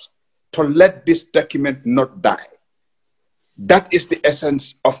themselves to let this document not die. That is the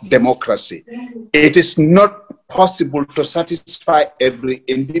essence of democracy. It is not possible to satisfy every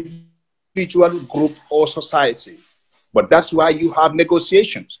individual, group, or society. But that's why you have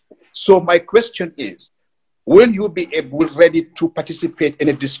negotiations. So my question is, will you be ready to participate in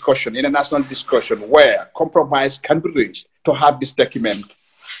a discussion, in a national discussion, where compromise can be reached to have this document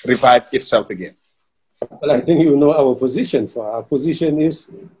revive itself again? Well, I think you know our position. So our position is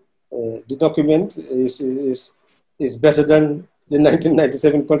the document is better than the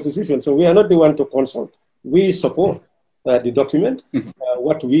 1997 Constitution. So we are not the one to consult. We support the document.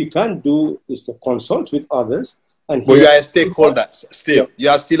 What we can do is to consult with others. And but you are a stakeholder still. Yeah. You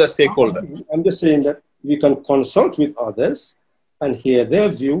are still a stakeholder. I'm just saying that we can consult with others and hear their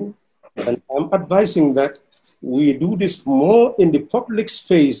view. And I'm advising that we do this more in the public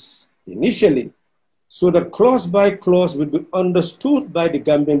space initially, so that clause by clause will be understood by the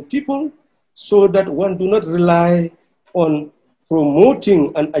Gambian people, so that one do not rely on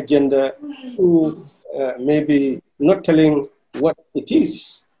promoting an agenda to maybe not telling what it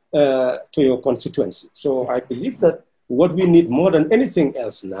is to your constituency. So I believe that what we need more than anything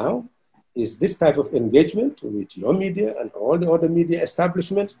else now is this type of engagement with your media and all the other media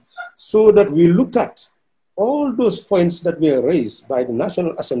establishments, so that we look at all those points that were raised by the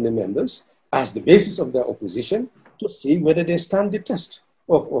National Assembly members as the basis of their opposition, to see whether they stand the test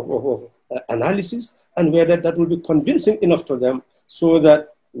of analysis, and whether that will be convincing enough to them so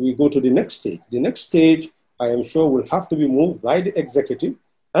that we go to the next stage. The next stage, I am sure, will have to be moved by the executive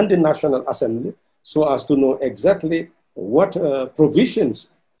and the National Assembly, so as to know exactly what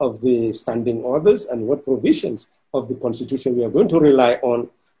provisions of the standing orders and what provisions of the Constitution we are going to rely on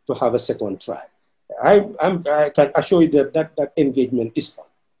to have a second trial. I can assure you that engagement is on.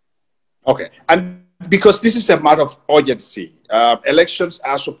 Okay, and because this is a matter of urgency, elections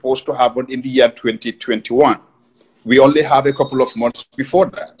are supposed to happen in the year 2021. We only have a couple of months before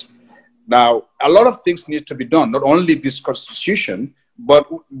that. Now, a lot of things need to be done, not only this constitution, but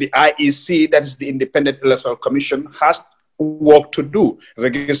the IEC, that is the Independent Electoral Commission, has work to do.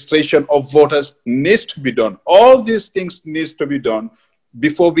 Registration of voters needs to be done. All these things needs to be done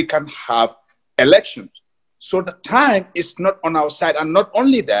before we can have elections. So the time is not on our side. And not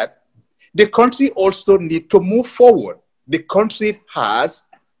only that, the country also needs to move forward. The country has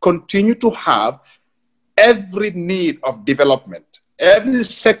continued to have every need of development. Every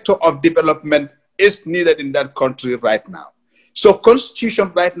sector of development is needed in that country right now. So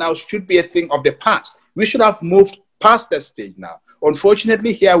constitution right now should be a thing of the past. We should have moved past that stage now.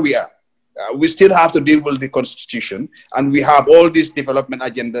 Unfortunately, here we are. We still have to deal with the constitution, and we have all these development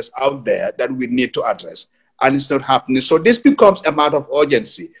agendas out there that we need to address, and it's not happening. So this becomes a matter of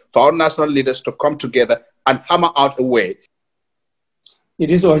urgency for our national leaders to come together and hammer out a way.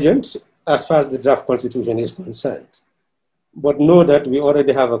 It is urgent as far as the draft constitution is concerned. but know that we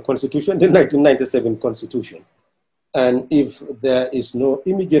already have a constitution, the 1997 constitution. And if there is no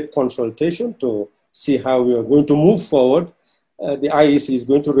immediate consultation to see how we are going to move forward, the IEC is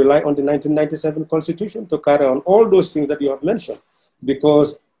going to rely on the 1997 constitution to carry on all those things that you have mentioned,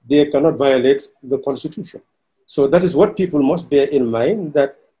 because they cannot violate the constitution. So that is what people must bear in mind,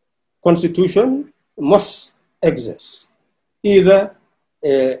 that constitution must exist. Either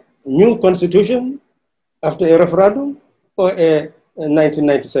a new constitution after a referendum or a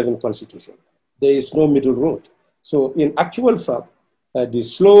 1997 constitution. There is no middle road. So in actual fact, the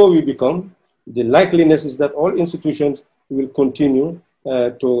slower we become, the likeliness is that all institutions will continue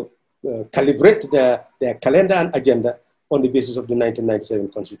to calibrate their calendar and agenda on the basis of the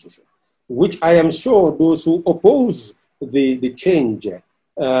 1997 constitution, which I am sure those who oppose the change,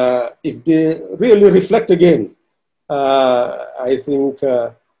 if they really reflect again, I think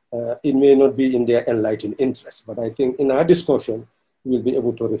it may not be in their enlightened interest, but I think in our discussion, we'll be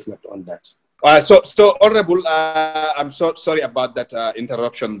able to reflect on that. So Honorable, I'm so sorry about that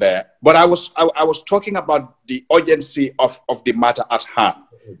interruption there, but I was talking about the urgency of the matter at hand,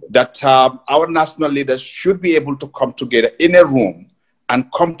 that our national leaders should be able to come together in a room and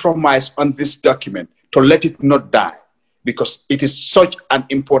compromise on this document to let it not die, because it is such an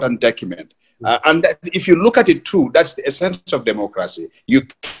important document. And that if you look at it too, that's the essence of democracy. You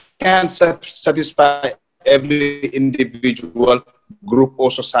can't satisfy every individual, group,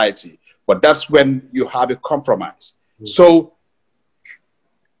 or society. But that's when you have a compromise. So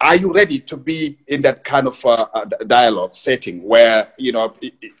are you ready to be in that kind of dialogue setting where, you know,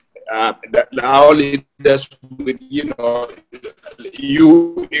 our leaders, you know,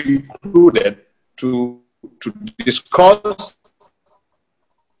 you included, to discuss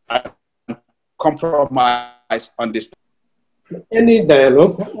and compromise on this? Any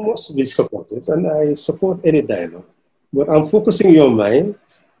dialogue must be supported, and I support any dialogue. But I'm focusing your mind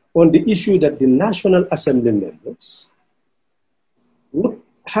on the issue that the National Assembly members would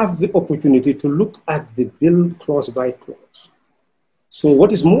have the opportunity to look at the bill clause by clause. So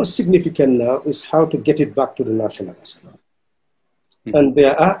what is most significant now is how to get it back to the National Assembly. And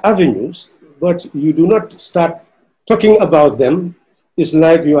there are avenues, but you do not start talking about them. It's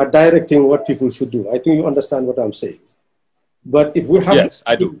like you are directing what people should do. I think you understand what I'm saying. But if we have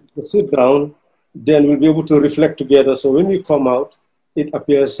to sit down, then we'll be able to reflect together. So when we come out, it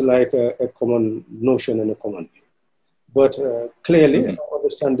appears like a common notion and a common view. But clearly, I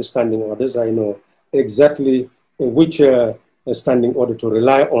understand the standing orders. I know exactly which standing order to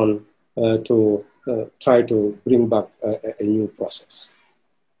rely on to try to bring back a new process.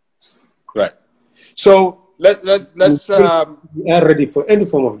 Right. So let's we are ready for any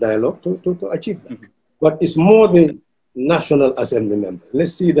form of dialogue to achieve that. But it's more the National Assembly members.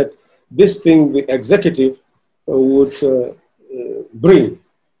 Let's see that this thing the executive would bring,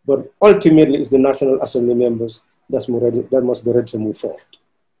 but ultimately it's the National Assembly members that must be ready to move forward.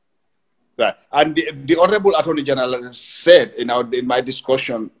 Right. And the Honorable Attorney General said in my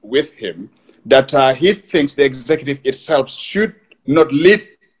discussion with him that he thinks the executive itself should not lead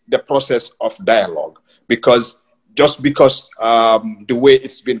the process of dialogue, because the way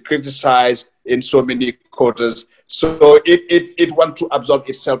it's been criticized in so many quarters, so it wants to absolve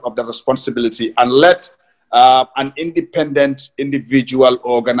itself of the responsibility and let an independent individual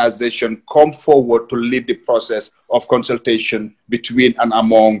organization come forward to lead the process of consultation between and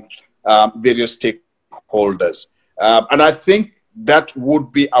among various stakeholders. And I think that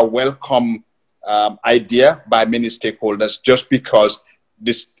would be a welcome idea by many stakeholders, just because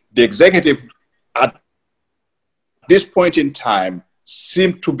the executive at this point in time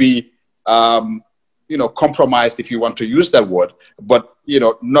seem to be compromised, if you want to use that word, but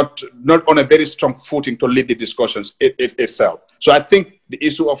not on a very strong footing to lead the discussions itself. So I think the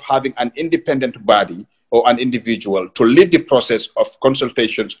issue of having an independent body or an individual to lead the process of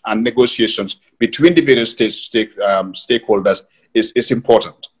consultations and negotiations between the various stakeholders is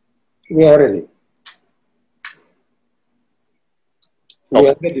important. We are ready.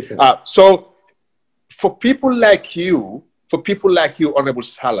 So for people like you, Honorable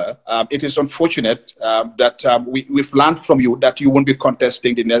Sallah, it is unfortunate that we've learned from you that you won't be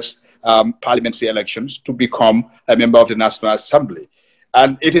contesting the next parliamentary elections to become a member of the National Assembly.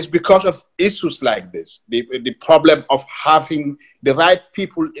 And it is because of issues like this, the problem of having the right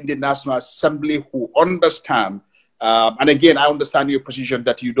people in the National Assembly who understand, and again, I understand your position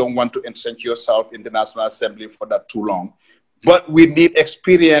that you don't want to entrench yourself in the National Assembly for that too long, but we need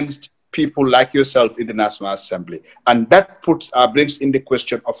experienced people like yourself in the National Assembly. And that brings in the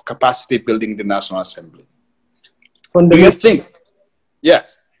question of capacity building the National Assembly. Do you think,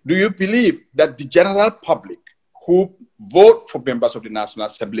 yes, do you believe that the general public who vote for members of the National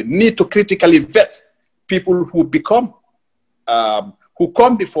Assembly need to critically vet people who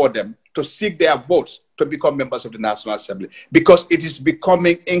come before them to seek their votes to become members of the National Assembly, because it is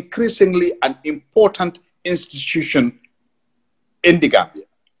becoming increasingly an important institution in the Gambia.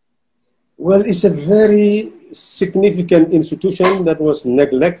 Well, it's a very significant institution that was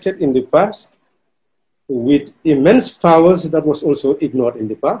neglected in the past, with immense powers that was also ignored in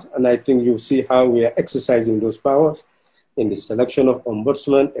the past. And I think you see how we are exercising those powers in the selection of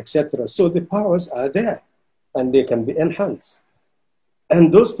ombudsman, etc. So the powers are there and they can be enhanced.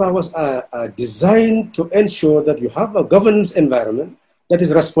 And those powers are designed to ensure that you have a governance environment that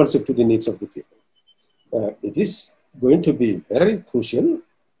is responsive to the needs of the people. It is going to be very crucial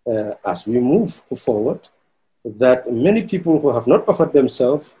as we move forward that many people who have not offered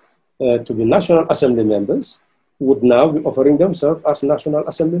themselves to be National Assembly members would now be offering themselves as National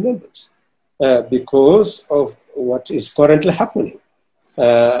Assembly members because of what is currently happening.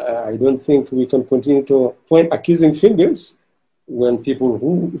 I don't think we can continue to point accusing fingers when people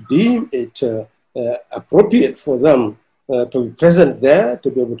who deem it appropriate for them to be present there, to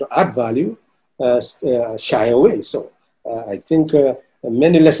be able to add value, shy away. So I think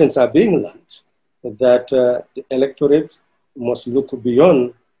many lessons are being learned that the electorate must look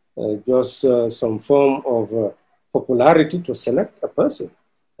beyond just some form of popularity to select a person.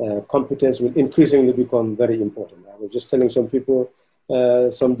 Competence will increasingly become very important. I was just telling some people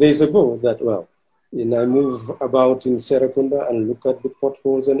some days ago that, well, I move about in Serekunda and look at the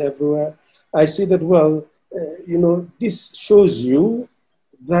potholes and everywhere. I see that, well, you know, this shows you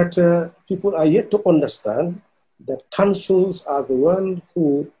that people are yet to understand that councils are the ones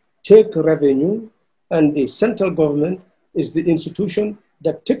who take revenue, and the central government is the institution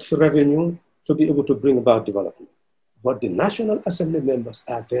that takes revenue to be able to bring about development. But the National Assembly members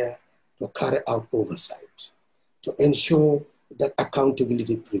are there to carry out oversight, to ensure that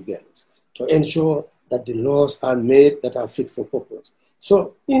accountability prevails, to ensure that the laws are made that are fit for purpose.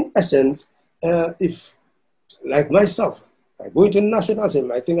 So in essence, if, like myself, I go into the National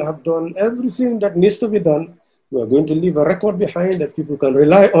Assembly, I think I have done everything that needs to be done. We are going to leave a record behind that people can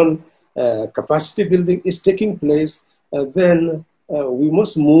rely on. Capacity building is taking place. Then we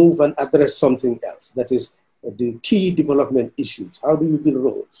must move and address something else. That is the key development issues. How do you build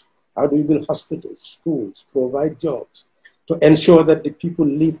roads? How do you build hospitals, schools, provide jobs to ensure that the people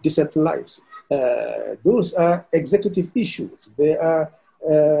live decent lives? Those are executive issues. They are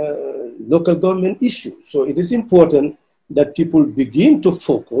local government issues. So it is important that people begin to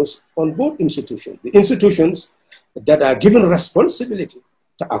focus on both institutions. The institutions that are given responsibility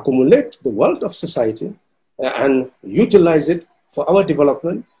to accumulate the wealth of society and utilize it for our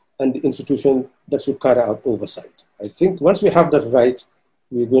development, and the institution that should carry out oversight. I think once we have that right,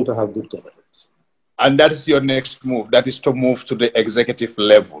 we're going to have good governance. And that is your next move. That is to move to the executive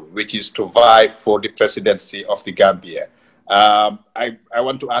level, which is to vie for the presidency of the Gambia. I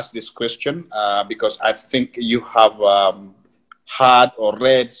want to ask this question because I think you have heard or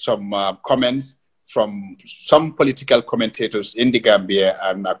read some comments from some political commentators in the Gambia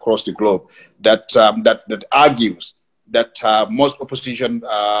and across the globe that that argues that most opposition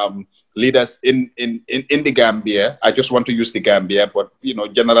leaders in the Gambia, I just want to use the Gambia, but you know,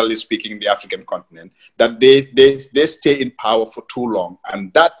 generally speaking, the African continent, that they stay in power for too long,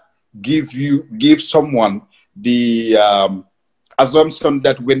 and that gives someone the assumption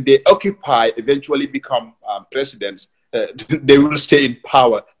that when they occupy, eventually become presidents, they will stay in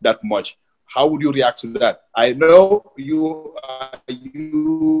power that much. How would you react to that? I know you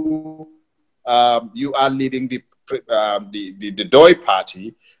are leading the PDOIS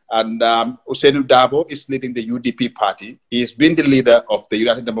party, and Ousainou Darbo is leading the UDP party. He has been the leader of the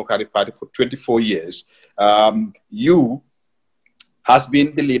United Democratic Party for 24 years. You has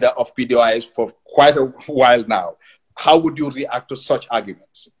been the leader of PDOIS for quite a while now. How would you react to such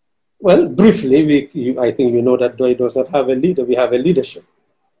arguments? Well, briefly, I think you know that DOI does not have a leader. We have a leadership.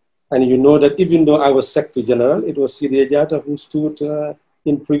 And you know that even though I was Secretary General, it was Sidi Ajata who stood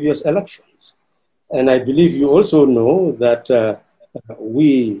in previous elections. And I believe you also know that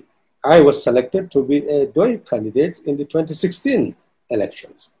I was selected to be a DOI candidate in the 2016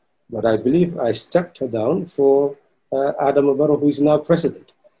 elections. But I believe I stepped down for Adam Barrow, who is now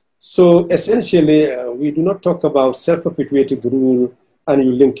president. So essentially, we do not talk about self-perpetuating rule and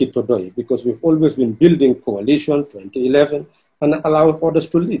you link it to DOI, because we've always been building coalition 2011 and allow others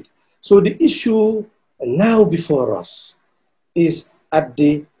to lead. So the issue now before us is at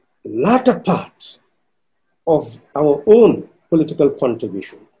the latter part of our own political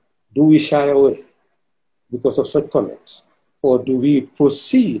contribution. Do we shy away because of such comments? Or do we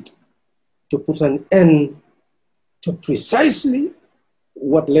proceed to put an end to precisely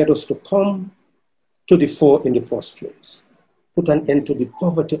what led us to come to the fore in the first place. Put an end to the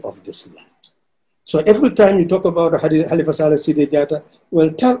poverty of this land. So every time you talk about Halifa Saleh Sidi Jata,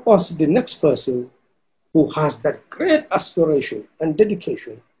 well, tell us the next person who has that great aspiration and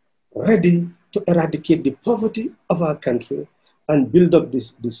dedication, ready to eradicate the poverty of our country and build up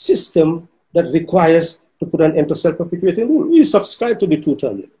the system that requires to put an end to self-perpetuating rule. We subscribe to the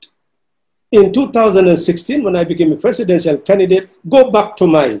two-term limit. In 2016, when I became a presidential candidate, go back to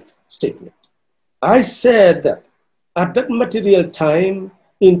my statement. I said that at that material time,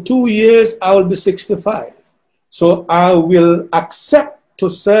 in 2 years, I will be 65. So I will accept to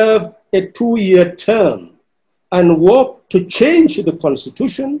serve a 2-year term and work to change the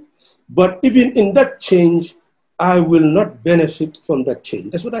constitution. But even in that change, I will not benefit from that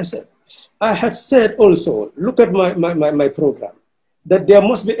change. That's what I said. I had said also, look at my program, that there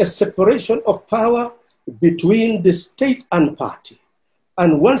must be a separation of power between the state and party.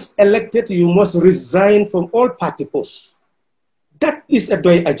 And once elected, you must resign from all party posts. That is a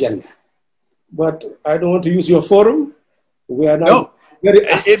DOI agenda. But I don't want to use your forum. We are now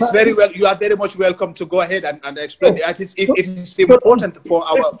it's very well. You are very much welcome to go ahead and explain. It is important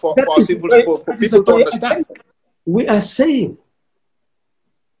for people to understand. We are saying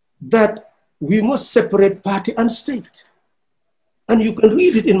that we must separate party and state. And you can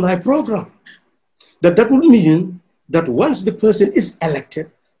read it in my program. That would mean that once the person is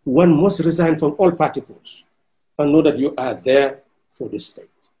elected, one must resign from all party posts and know that you are there for the state.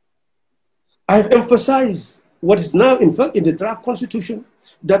 I've emphasized what is now, in fact, in the draft constitution,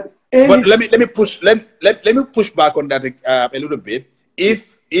 that but let me push back on that a little bit.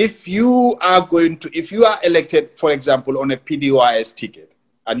 If you are elected, for example, on a PDOIS ticket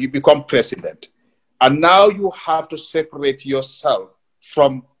and you become president, and now you have to separate yourself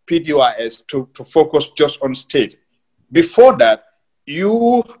from PDOIS to focus just on state. Before that,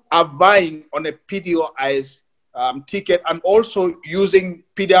 you are vying on a PDOIS ticket and also using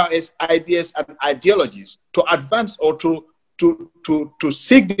PDOIS ideas and ideologies to advance or to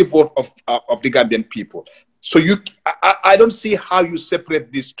seek the vote of the Gambian people. So I don't see how you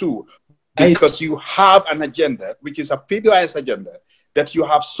separate these two, because you have an agenda, which is a PDOIS agenda, that you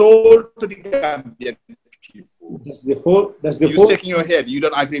have sold to the Gambian people. You're shaking your head. You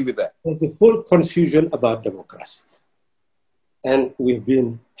don't agree with that. There's the whole confusion about democracy. And we've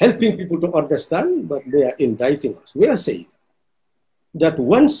been helping people to understand, but they are indicting us. We are saying that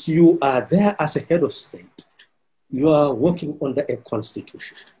once you are there as a head of state, you are working under a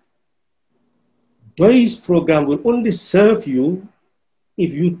constitution. DOI's program will only serve you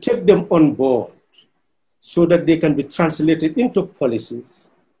if you take them on board so that they can be translated into policies,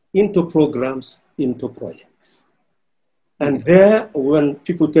 into programs, into projects. And there, when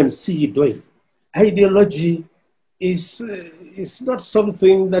people can see DOI, ideology is not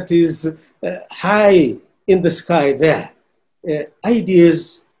something that is high in the sky there.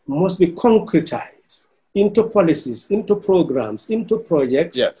 Ideas must be concretized into policies, into programs, into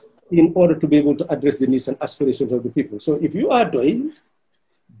projects, yes, in order to be able to address the needs and aspirations of the people. So if you are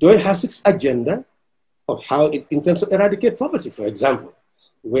DOI has its agenda of how it intends to eradicate poverty, for example.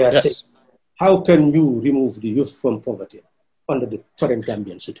 We are saying, how can you remove the youth from poverty under the current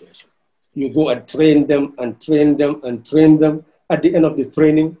Gambian situation? You go and train them and train them and train them. At the end of the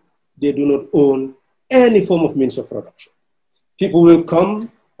training, they do not own any form of means of production. People will come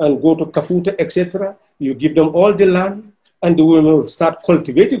and go to Kafuta, etc. You give them all the land, and the women will start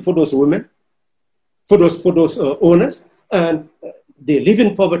cultivating for those women, for those owners, and they live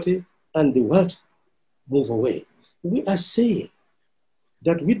in poverty, and the wealth move away. We are saying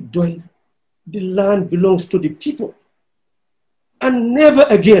that with DOI, the land belongs to the people, and never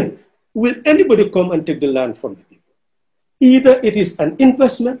again will anybody come and take the land from the people. Either it is an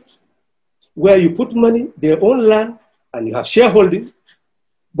investment where you put money, their own land, and you have shareholding,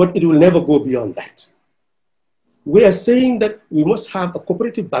 but it will never go beyond that. We are saying that we must have a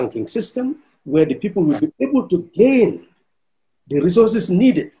cooperative banking system where the people will be able to gain the resources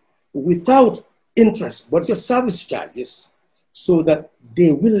needed without interest, but just service charges, so that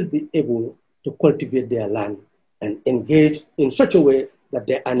they will be able to cultivate their land and engage in such a way that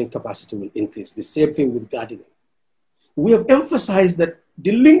their earning capacity will increase. The same thing with gardening. We have emphasized that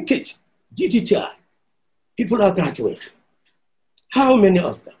the linkage, GTTI, people are graduating. How many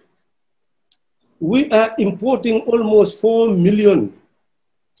of them? We are importing almost $4 billion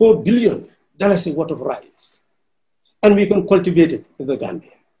worth of rice. And we can cultivate it in the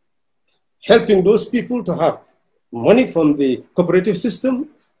Gambia. Helping those people to have money from the cooperative system,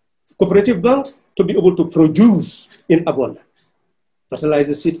 cooperative banks, to be able to produce in abundance.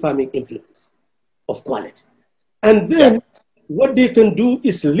 Fertilizer, seed farming implements of quality. And then what they can do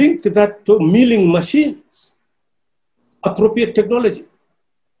is link that to milling machines, appropriate technology,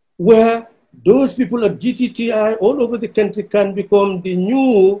 where those people at GTTI all over the country can become the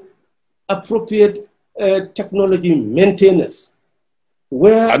new appropriate technology maintainers,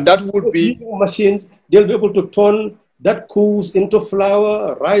 where and that would be machines, they'll be able to turn that coos into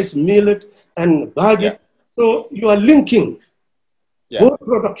flour, rice, millet, and bag it. So you are linking both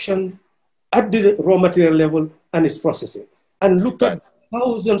production at the raw material level and its processing. And look at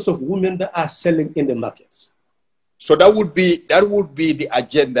thousands of women that are selling in the markets. So that would be the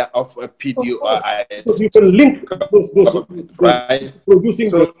agenda of a PDOIS. So you can link those producing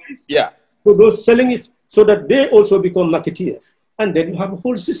so, so those selling it, so that they also become marketeers. And then you have a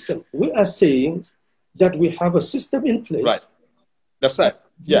whole system. We are saying that we have a system in place. Right. That's right.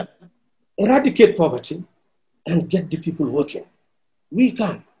 Yeah. Eradicate poverty and get the people working. We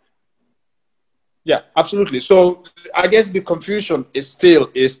can. Yeah, absolutely. So I guess the confusion is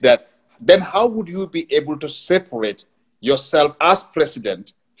that then how would you be able to separate yourself as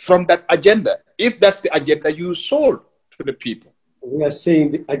president from that agenda, if that's the agenda you sold to the people? We are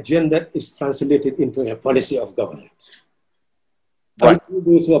saying the agenda is translated into a policy of government. Right. And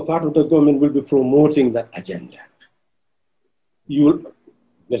those who are part of the government will be promoting that agenda. Let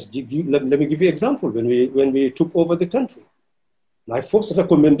me give you an example. When we took over the country, my first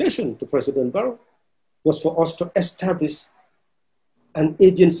recommendation to President Barrow was for us to establish an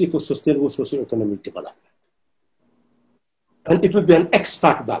agency for sustainable socio-economic development. And it would be an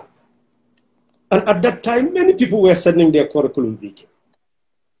expert bank. And at that time, many people were sending their curriculum vitae.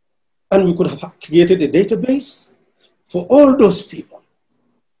 And we could have created a database for all those people.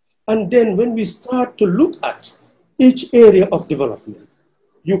 And then when we start to look at each area of development,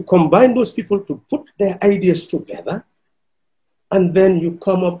 you combine those people to put their ideas together, and then you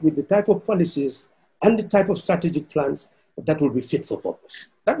come up with the type of policies and the type of strategic plans that will be fit for purpose.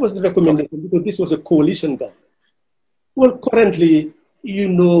 That was the recommendation, because this was a coalition government. Well, currently, you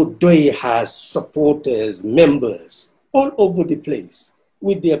know, DOI has supporters, members all over the place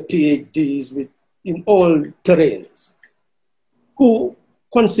with their PhDs in all terrains, who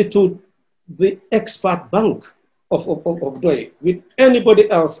constitute the expert bank of DOI. With anybody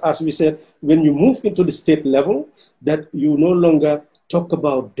else, as we said, when you move into the state level, that you no longer talk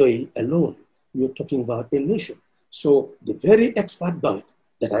about DOI alone. You're talking about a nation. So the very expert bank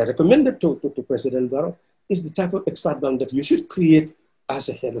that I recommended to President Barrow is the type of expert bank that you should create as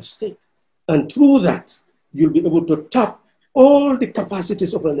a head of state. And through that, you'll be able to tap all the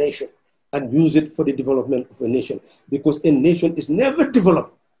capacities of a nation and use it for the development of a nation. Because a nation is never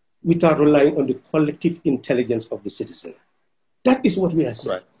developed without relying on the collective intelligence of the citizen. That is what we are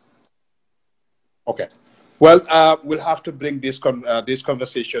saying. Right. Okay. Well, we'll have to bring this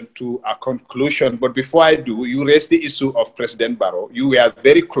conversation to a conclusion. But before I do, you raised the issue of President Barrow. You were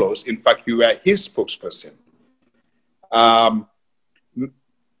very close. In fact, you were his spokesperson.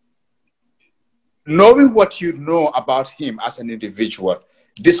 Knowing what you know about him as an individual,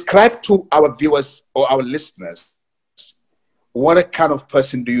 describe to our viewers or our listeners, what kind of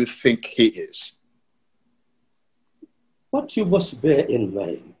person do you think he is? What you must bear in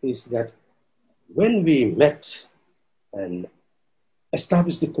mind is that when we met and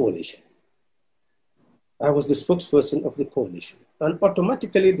established the coalition, I was the spokesperson of the coalition. And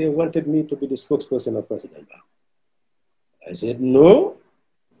automatically they wanted me to be the spokesperson of President Barrow. I said, no,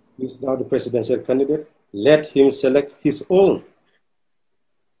 he's now the presidential candidate. Let him select his own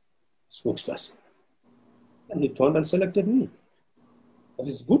spokesperson. And he turned and selected me. That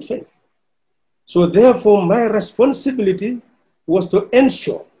is good faith. So therefore, my responsibility was to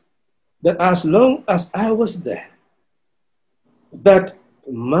ensure that as long as I was there, that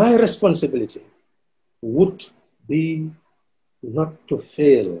my responsibility would be not to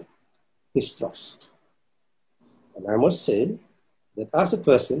fail his trust. And I must say that as a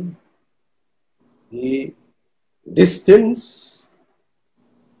person, he distance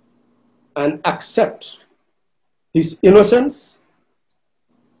and accept his innocence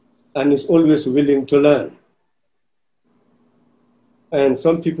and is always willing to learn. And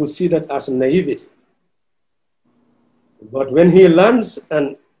some people see that as naivety. But when he learns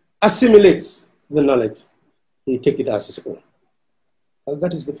and assimilates the knowledge, he takes it as his own. And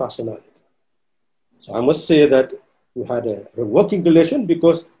that is the personality. So I must say that we had a working relation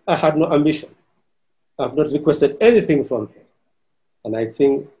because I had no ambition. I've not requested anything from him. And I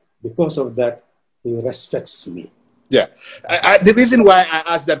think because of that, he respects me. Yeah. the reason why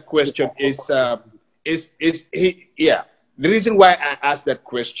I asked that question is he, yeah. the reason why I asked that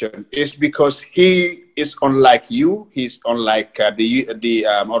question is because he is unlike you. He's unlike the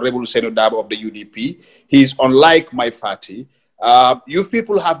Honorable Senator Darbo of the UDP. He's unlike my party. You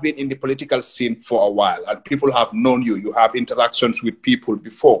people have been in the political scene for a while, and people have known you. You have interactions with people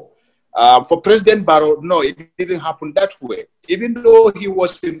before. For President Barrow, no, it didn't happen that way. Even though he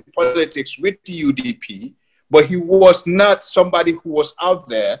was in politics with the UDP, but he was not somebody who was out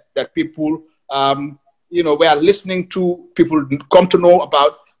there that people, you know, were listening to, people come to know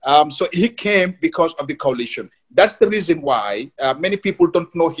about. So he came because of the coalition. That's the reason why many people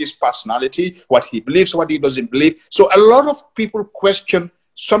don't know his personality, what he believes, what he doesn't believe. So a lot of people question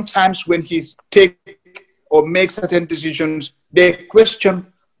sometimes when he take or makes certain decisions, they question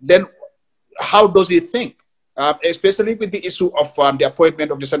then how does he think? Especially with the issue of the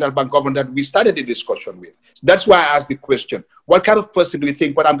appointment of the central bank governor that we started the discussion with. So that's why I asked the question, what kind of person do you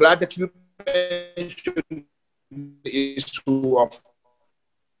think? But I'm glad that you mentioned the issue of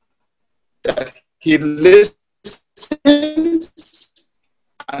that he listens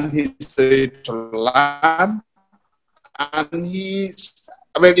and he's ready to learn and he's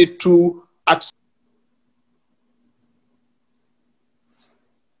ready to accept.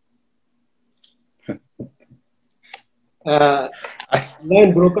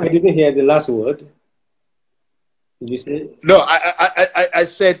 Line broke. I didn't hear the last word. Did you say? No, I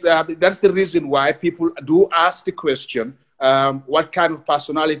said that's the reason why people do ask the question, what kind of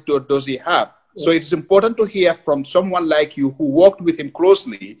personality does he have? Yeah. So it's important to hear from someone like you who worked with him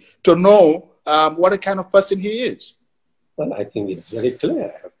closely to know what kind of person he is. Well, I think it's very clear.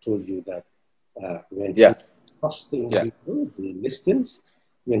 I have told you that when he trusts the individual, he listens.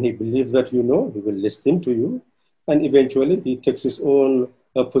 When he believes that you know, he will listen to you. And eventually he takes his own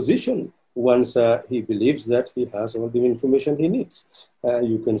position once he believes that he has all the information he needs.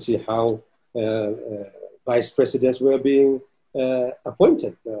 You can see how vice presidents were being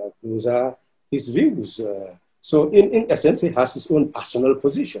appointed. Those are his views. So in essence, he has his own personal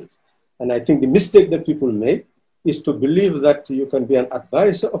positions. And I think the mistake that people make is to believe that you can be an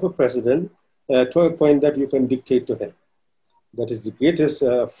advisor of a president to a point that you can dictate to him. That is the greatest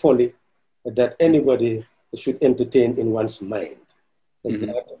folly that anybody should entertain in one's mind. Mm-hmm.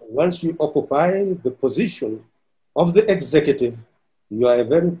 That once you occupy the position of the executive, you are a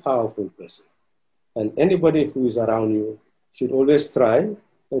very powerful person. And anybody who is around you should always try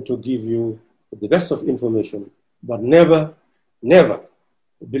to give you the best of information, but never, never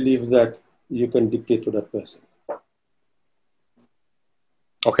believe that you can dictate to that person.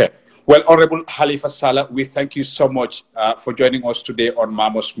 Okay. Well, Honorable Halifa Sallah, we thank you so much for joining us today on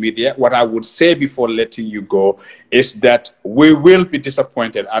Mamos Media. What I would say before letting you go is that we will be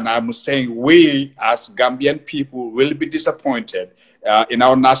disappointed, and I'm saying we as Gambian people will be disappointed in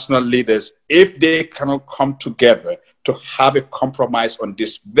our national leaders if they cannot come together to have a compromise on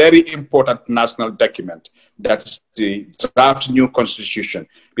this very important national document, that is the draft new constitution.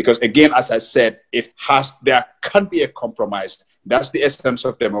 Because again, as I said, there can be a compromise. That's the essence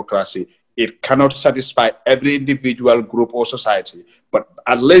of democracy. It cannot satisfy every individual, group, or society, but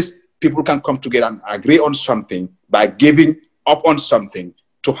at least people can come together and agree on something by giving up on something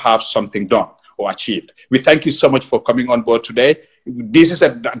to have something done or achieved. We thank you so much for coming on board today. This is a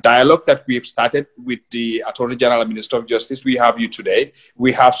dialogue that we've started with the Attorney General and Minister of Justice. We have you today.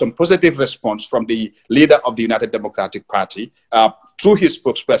 We have some positive response from the leader of the United Democratic Party through his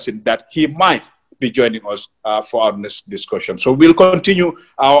spokesperson that he might be joining us for our next discussion. So we'll continue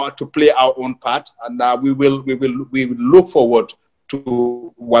to play our own part, and we will look forward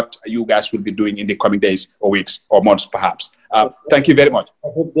to what you guys will be doing in the coming days or weeks or months, perhaps. Thank you very much.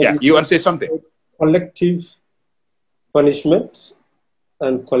 Yeah, you want to say something? Collective punishment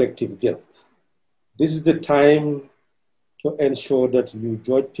and collective guilt. This is the time to ensure that you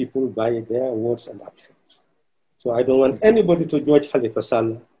judge people by their words and actions. So I don't want anybody to judge Halifa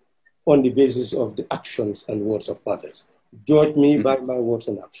Sallah on the basis of the actions and words of others. Judge me by my words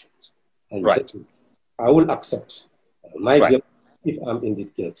and actions. And I will accept my guilt if I'm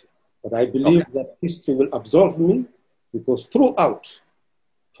indeed guilty. But I believe that history will absolve me, because throughout,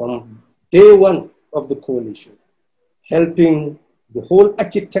 from day one of the coalition, helping the whole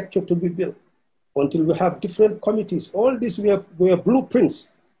architecture to be built, until we have different committees, all these were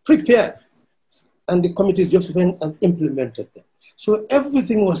blueprints prepared, and the committees just went and implemented them. So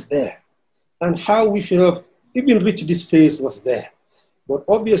everything was there, and how we should have even reached this phase was there. But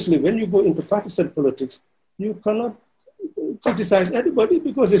obviously, when you go into partisan politics, you cannot criticize anybody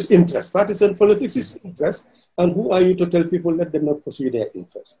because it's interest. Partisan politics is interest, and who are you to tell people let them not pursue their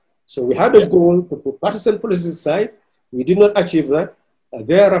interest? So we had a goal to put partisan politics aside. We did not achieve that.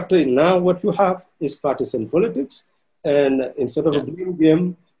 Thereafter, now what you have is partisan politics, And instead of a blame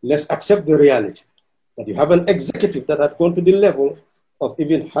game, let's accept the reality that you have an executive that had gone to the level of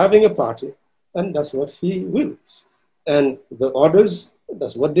even having a party, and that's what he wills. And the others,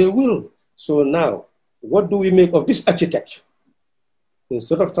 that's what they will. So now, what do we make of this architecture?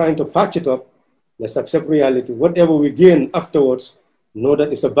 Instead of trying to patch it up, let's accept reality. Whatever we gain afterwards, know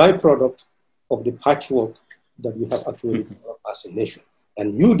that it's a byproduct of the patchwork that we have actually developed as a nation.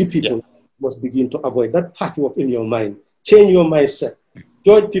 And you, the people, must begin to avoid that patchwork in your mind. Change your mindset.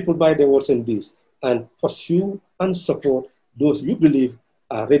 Judge people by their words and deeds, and pursue and support those you believe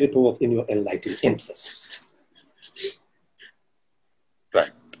are ready to work in your enlightened interests.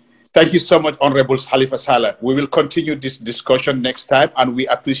 Right. Thank you so much, Honorable Halifa Sallah. We will continue this discussion next time, and we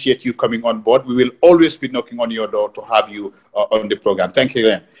appreciate you coming on board. We will always be knocking on your door to have you on the program. Thank you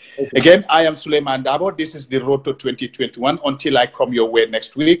again. Again, I am Sulayman Darbo. This is the Road to 2021. Until I come your way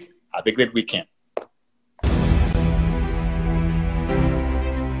next week, have a great weekend.